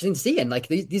interesting to see. And like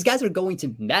these guys are going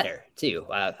to matter too.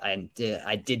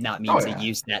 I did not mean to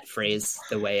use that phrase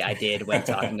the way I did when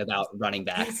talking about running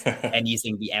backs and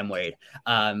using the M word.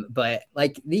 But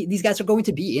like these guys are going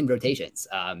to be in rotations.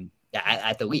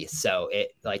 At the least, so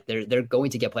it like they're going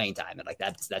to get playing time, and like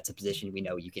that's a position we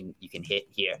know you can hit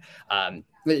here.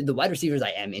 The wide receivers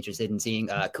I am interested in seeing.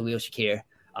 Khalil Shakir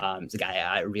is a guy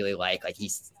I really like. Like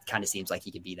he's kind of seems like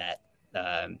he could be that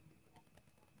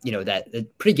that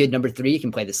pretty good number 3. He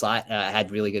can play the slot. Had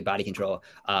really good body control.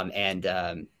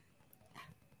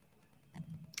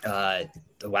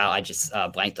 Wow, I just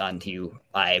blanked on who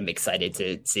I'm excited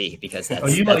to see because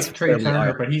that's. You like Trey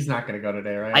Turner, but he's not going to go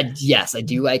today, right? Yes, I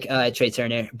do like Trey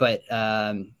Turner, but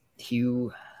Jalen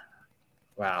Tolbert.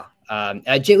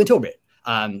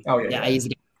 He's.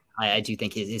 I do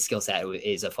think his skill set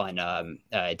is a fun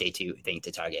day 2 thing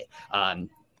to target.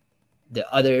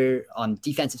 The other on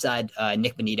defensive side,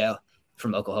 Nick Bonito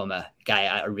from Oklahoma, guy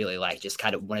I really like. Just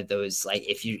kind of one of those, like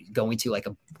if you're going to like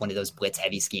one of those blitz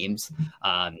heavy schemes,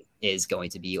 is going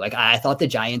to be like I thought the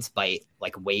Giants might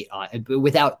like wait on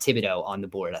without Thibodeau on the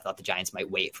board. I thought the Giants might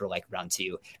wait for like round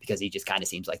 2 because he just kind of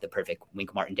seems like the perfect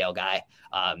Wink Martindale guy.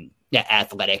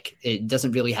 Athletic. It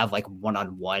doesn't really have like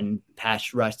one-on-one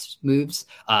pass rush moves,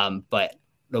 but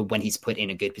when he's put in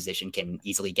a good position can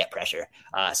easily get pressure.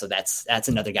 So that's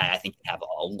another guy I think have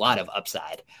a lot of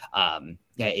upside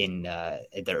in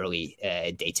the early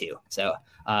day 2. So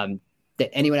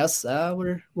anyone else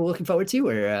we're looking forward to?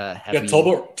 Or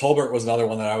Tolbert was another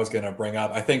one that I was going to bring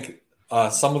up. I think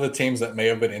some of the teams that may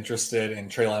have been interested in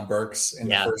Treylon Burks in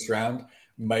the first round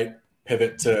might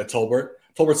pivot to Tolbert.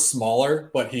 Tolbert's smaller,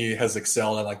 but he has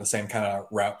excelled in like the same kind of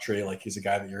route tree. Like he's a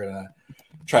guy that you're going to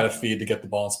try to feed to get the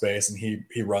ball in space, and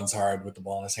he runs hard with the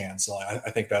ball in his hands. So I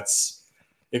think that's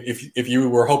if you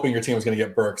were hoping your team was going to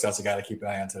get Burks, that's a guy to keep an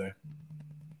eye on today.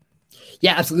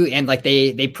 Yeah, absolutely. And like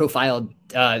they profiled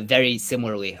very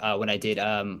similarly when I did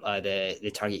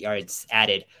the target yards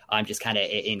added. Just kind of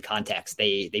in context,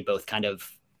 they both kind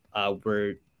of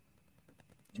were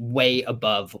way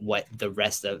above what the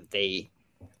rest of the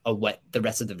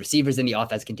receivers in the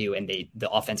offense can do, and the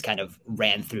offense kind of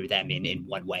ran through them in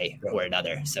one way or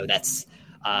another. So that's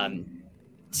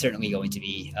certainly going to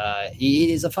be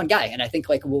he is a fun guy, and I think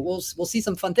like we'll see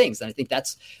some fun things. And I think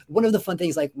that's one of the fun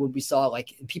things, like when we saw,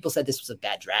 like people said this was a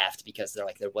bad draft because they're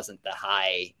like there wasn't the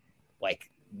high, like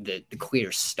the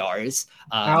clear stars.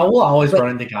 We'll always run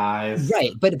into guys,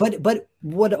 right? But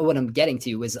what I'm getting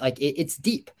to is like it's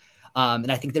deep,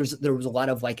 and I think there was a lot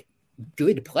of like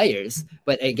good players,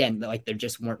 but again, like there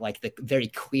just weren't like the very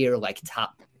clear like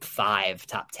top 5,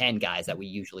 top 10 guys that we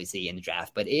usually see in the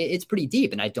draft. But it's pretty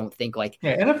deep, and I don't think like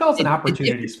NFL's an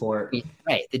opportunity sport,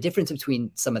 right? The difference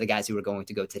between some of the guys who were going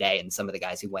to go today and some of the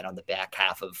guys who went on the back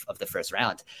half of the first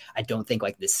round, I don't think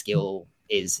like the skill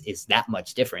is that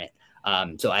much different.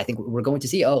 So I think we're going to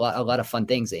see a lot of fun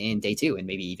things in day 2 and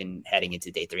maybe even heading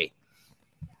into day 3.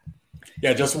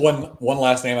 Yeah, just one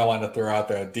last name I wanted to throw out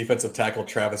there: defensive tackle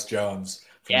Travis Jones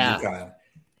from UConn.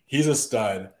 He's a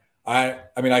stud. I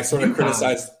mean, I sort of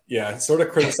criticized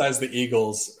the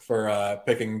Eagles for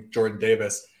picking Jordan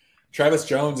Davis. Travis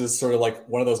Jones is sort of like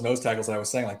one of those nose tackles that I was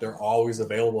saying, like they're always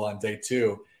available on day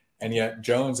 2, and yet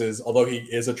Jones is, although he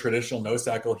is a traditional nose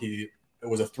tackle, he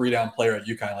was a 3-down player at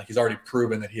UConn. Like he's already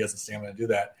proven that he has the stamina to do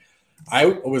that. I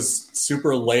was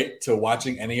super late to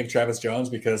watching any of Travis Jones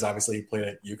because obviously he played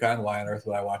at UConn. Why on earth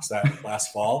would I watch that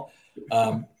last fall?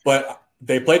 But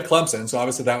they played Clemson, so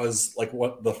obviously that was like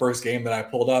what the first game that I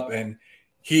pulled up, and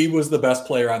he was the best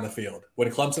player on the field.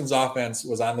 When Clemson's offense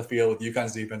was on the field with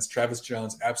UConn's defense, Travis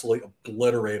Jones absolutely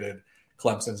obliterated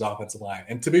Clemson's offensive line.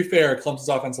 And to be fair, Clemson's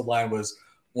offensive line was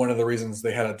one of the reasons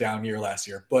they had a down year last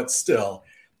year, but still,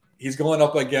 he's going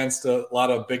up against a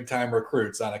lot of big-time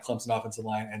recruits on a Clemson offensive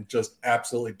line and just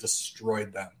absolutely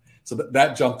destroyed them. So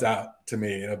that jumped out to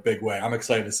me in a big way. I'm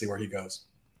excited to see where he goes.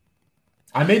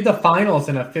 I made the finals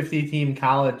in a 50-team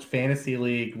college fantasy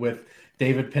league with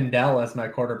David Pindell as my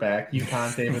quarterback.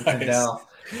 UConn David Nice. Pindell,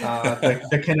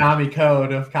 the Konami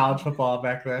code of college football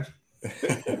back then.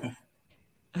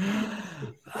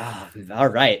 All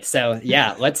right, so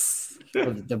yeah, let's.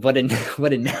 What a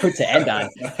note to end on.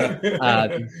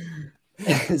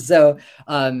 So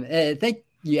thank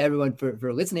you everyone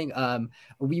for listening.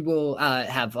 We will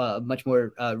have much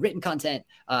more written content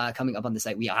coming up on the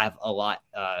site. We have a lot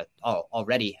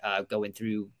already going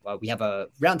through. We have a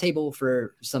roundtable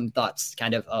for some thoughts,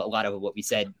 kind of a lot of what we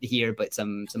said here, but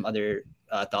some other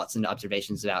thoughts and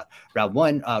observations about round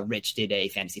 1. Rich did a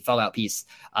fantasy fallout piece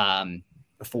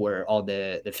for all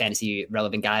the fantasy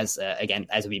relevant guys. Again,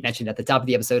 as we mentioned at the top of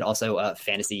the episode, also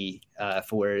fantasy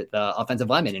for the offensive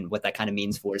linemen and what that kind of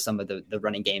means for some of the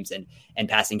running games and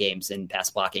passing games and pass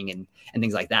blocking and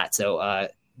things like that. So a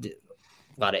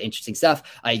lot of interesting stuff.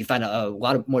 You can find a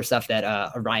lot of more stuff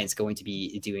that Ryan's going to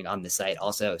be doing on the site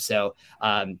also. So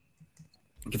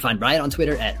you can find Ryan on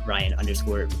Twitter at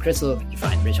Ryan_Crystal. You can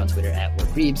find Rich on Twitter at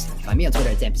WarPrebes. You can find me on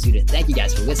Twitter at Dan Pizzuta. Thank you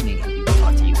guys for listening, and we will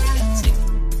talk to you again soon.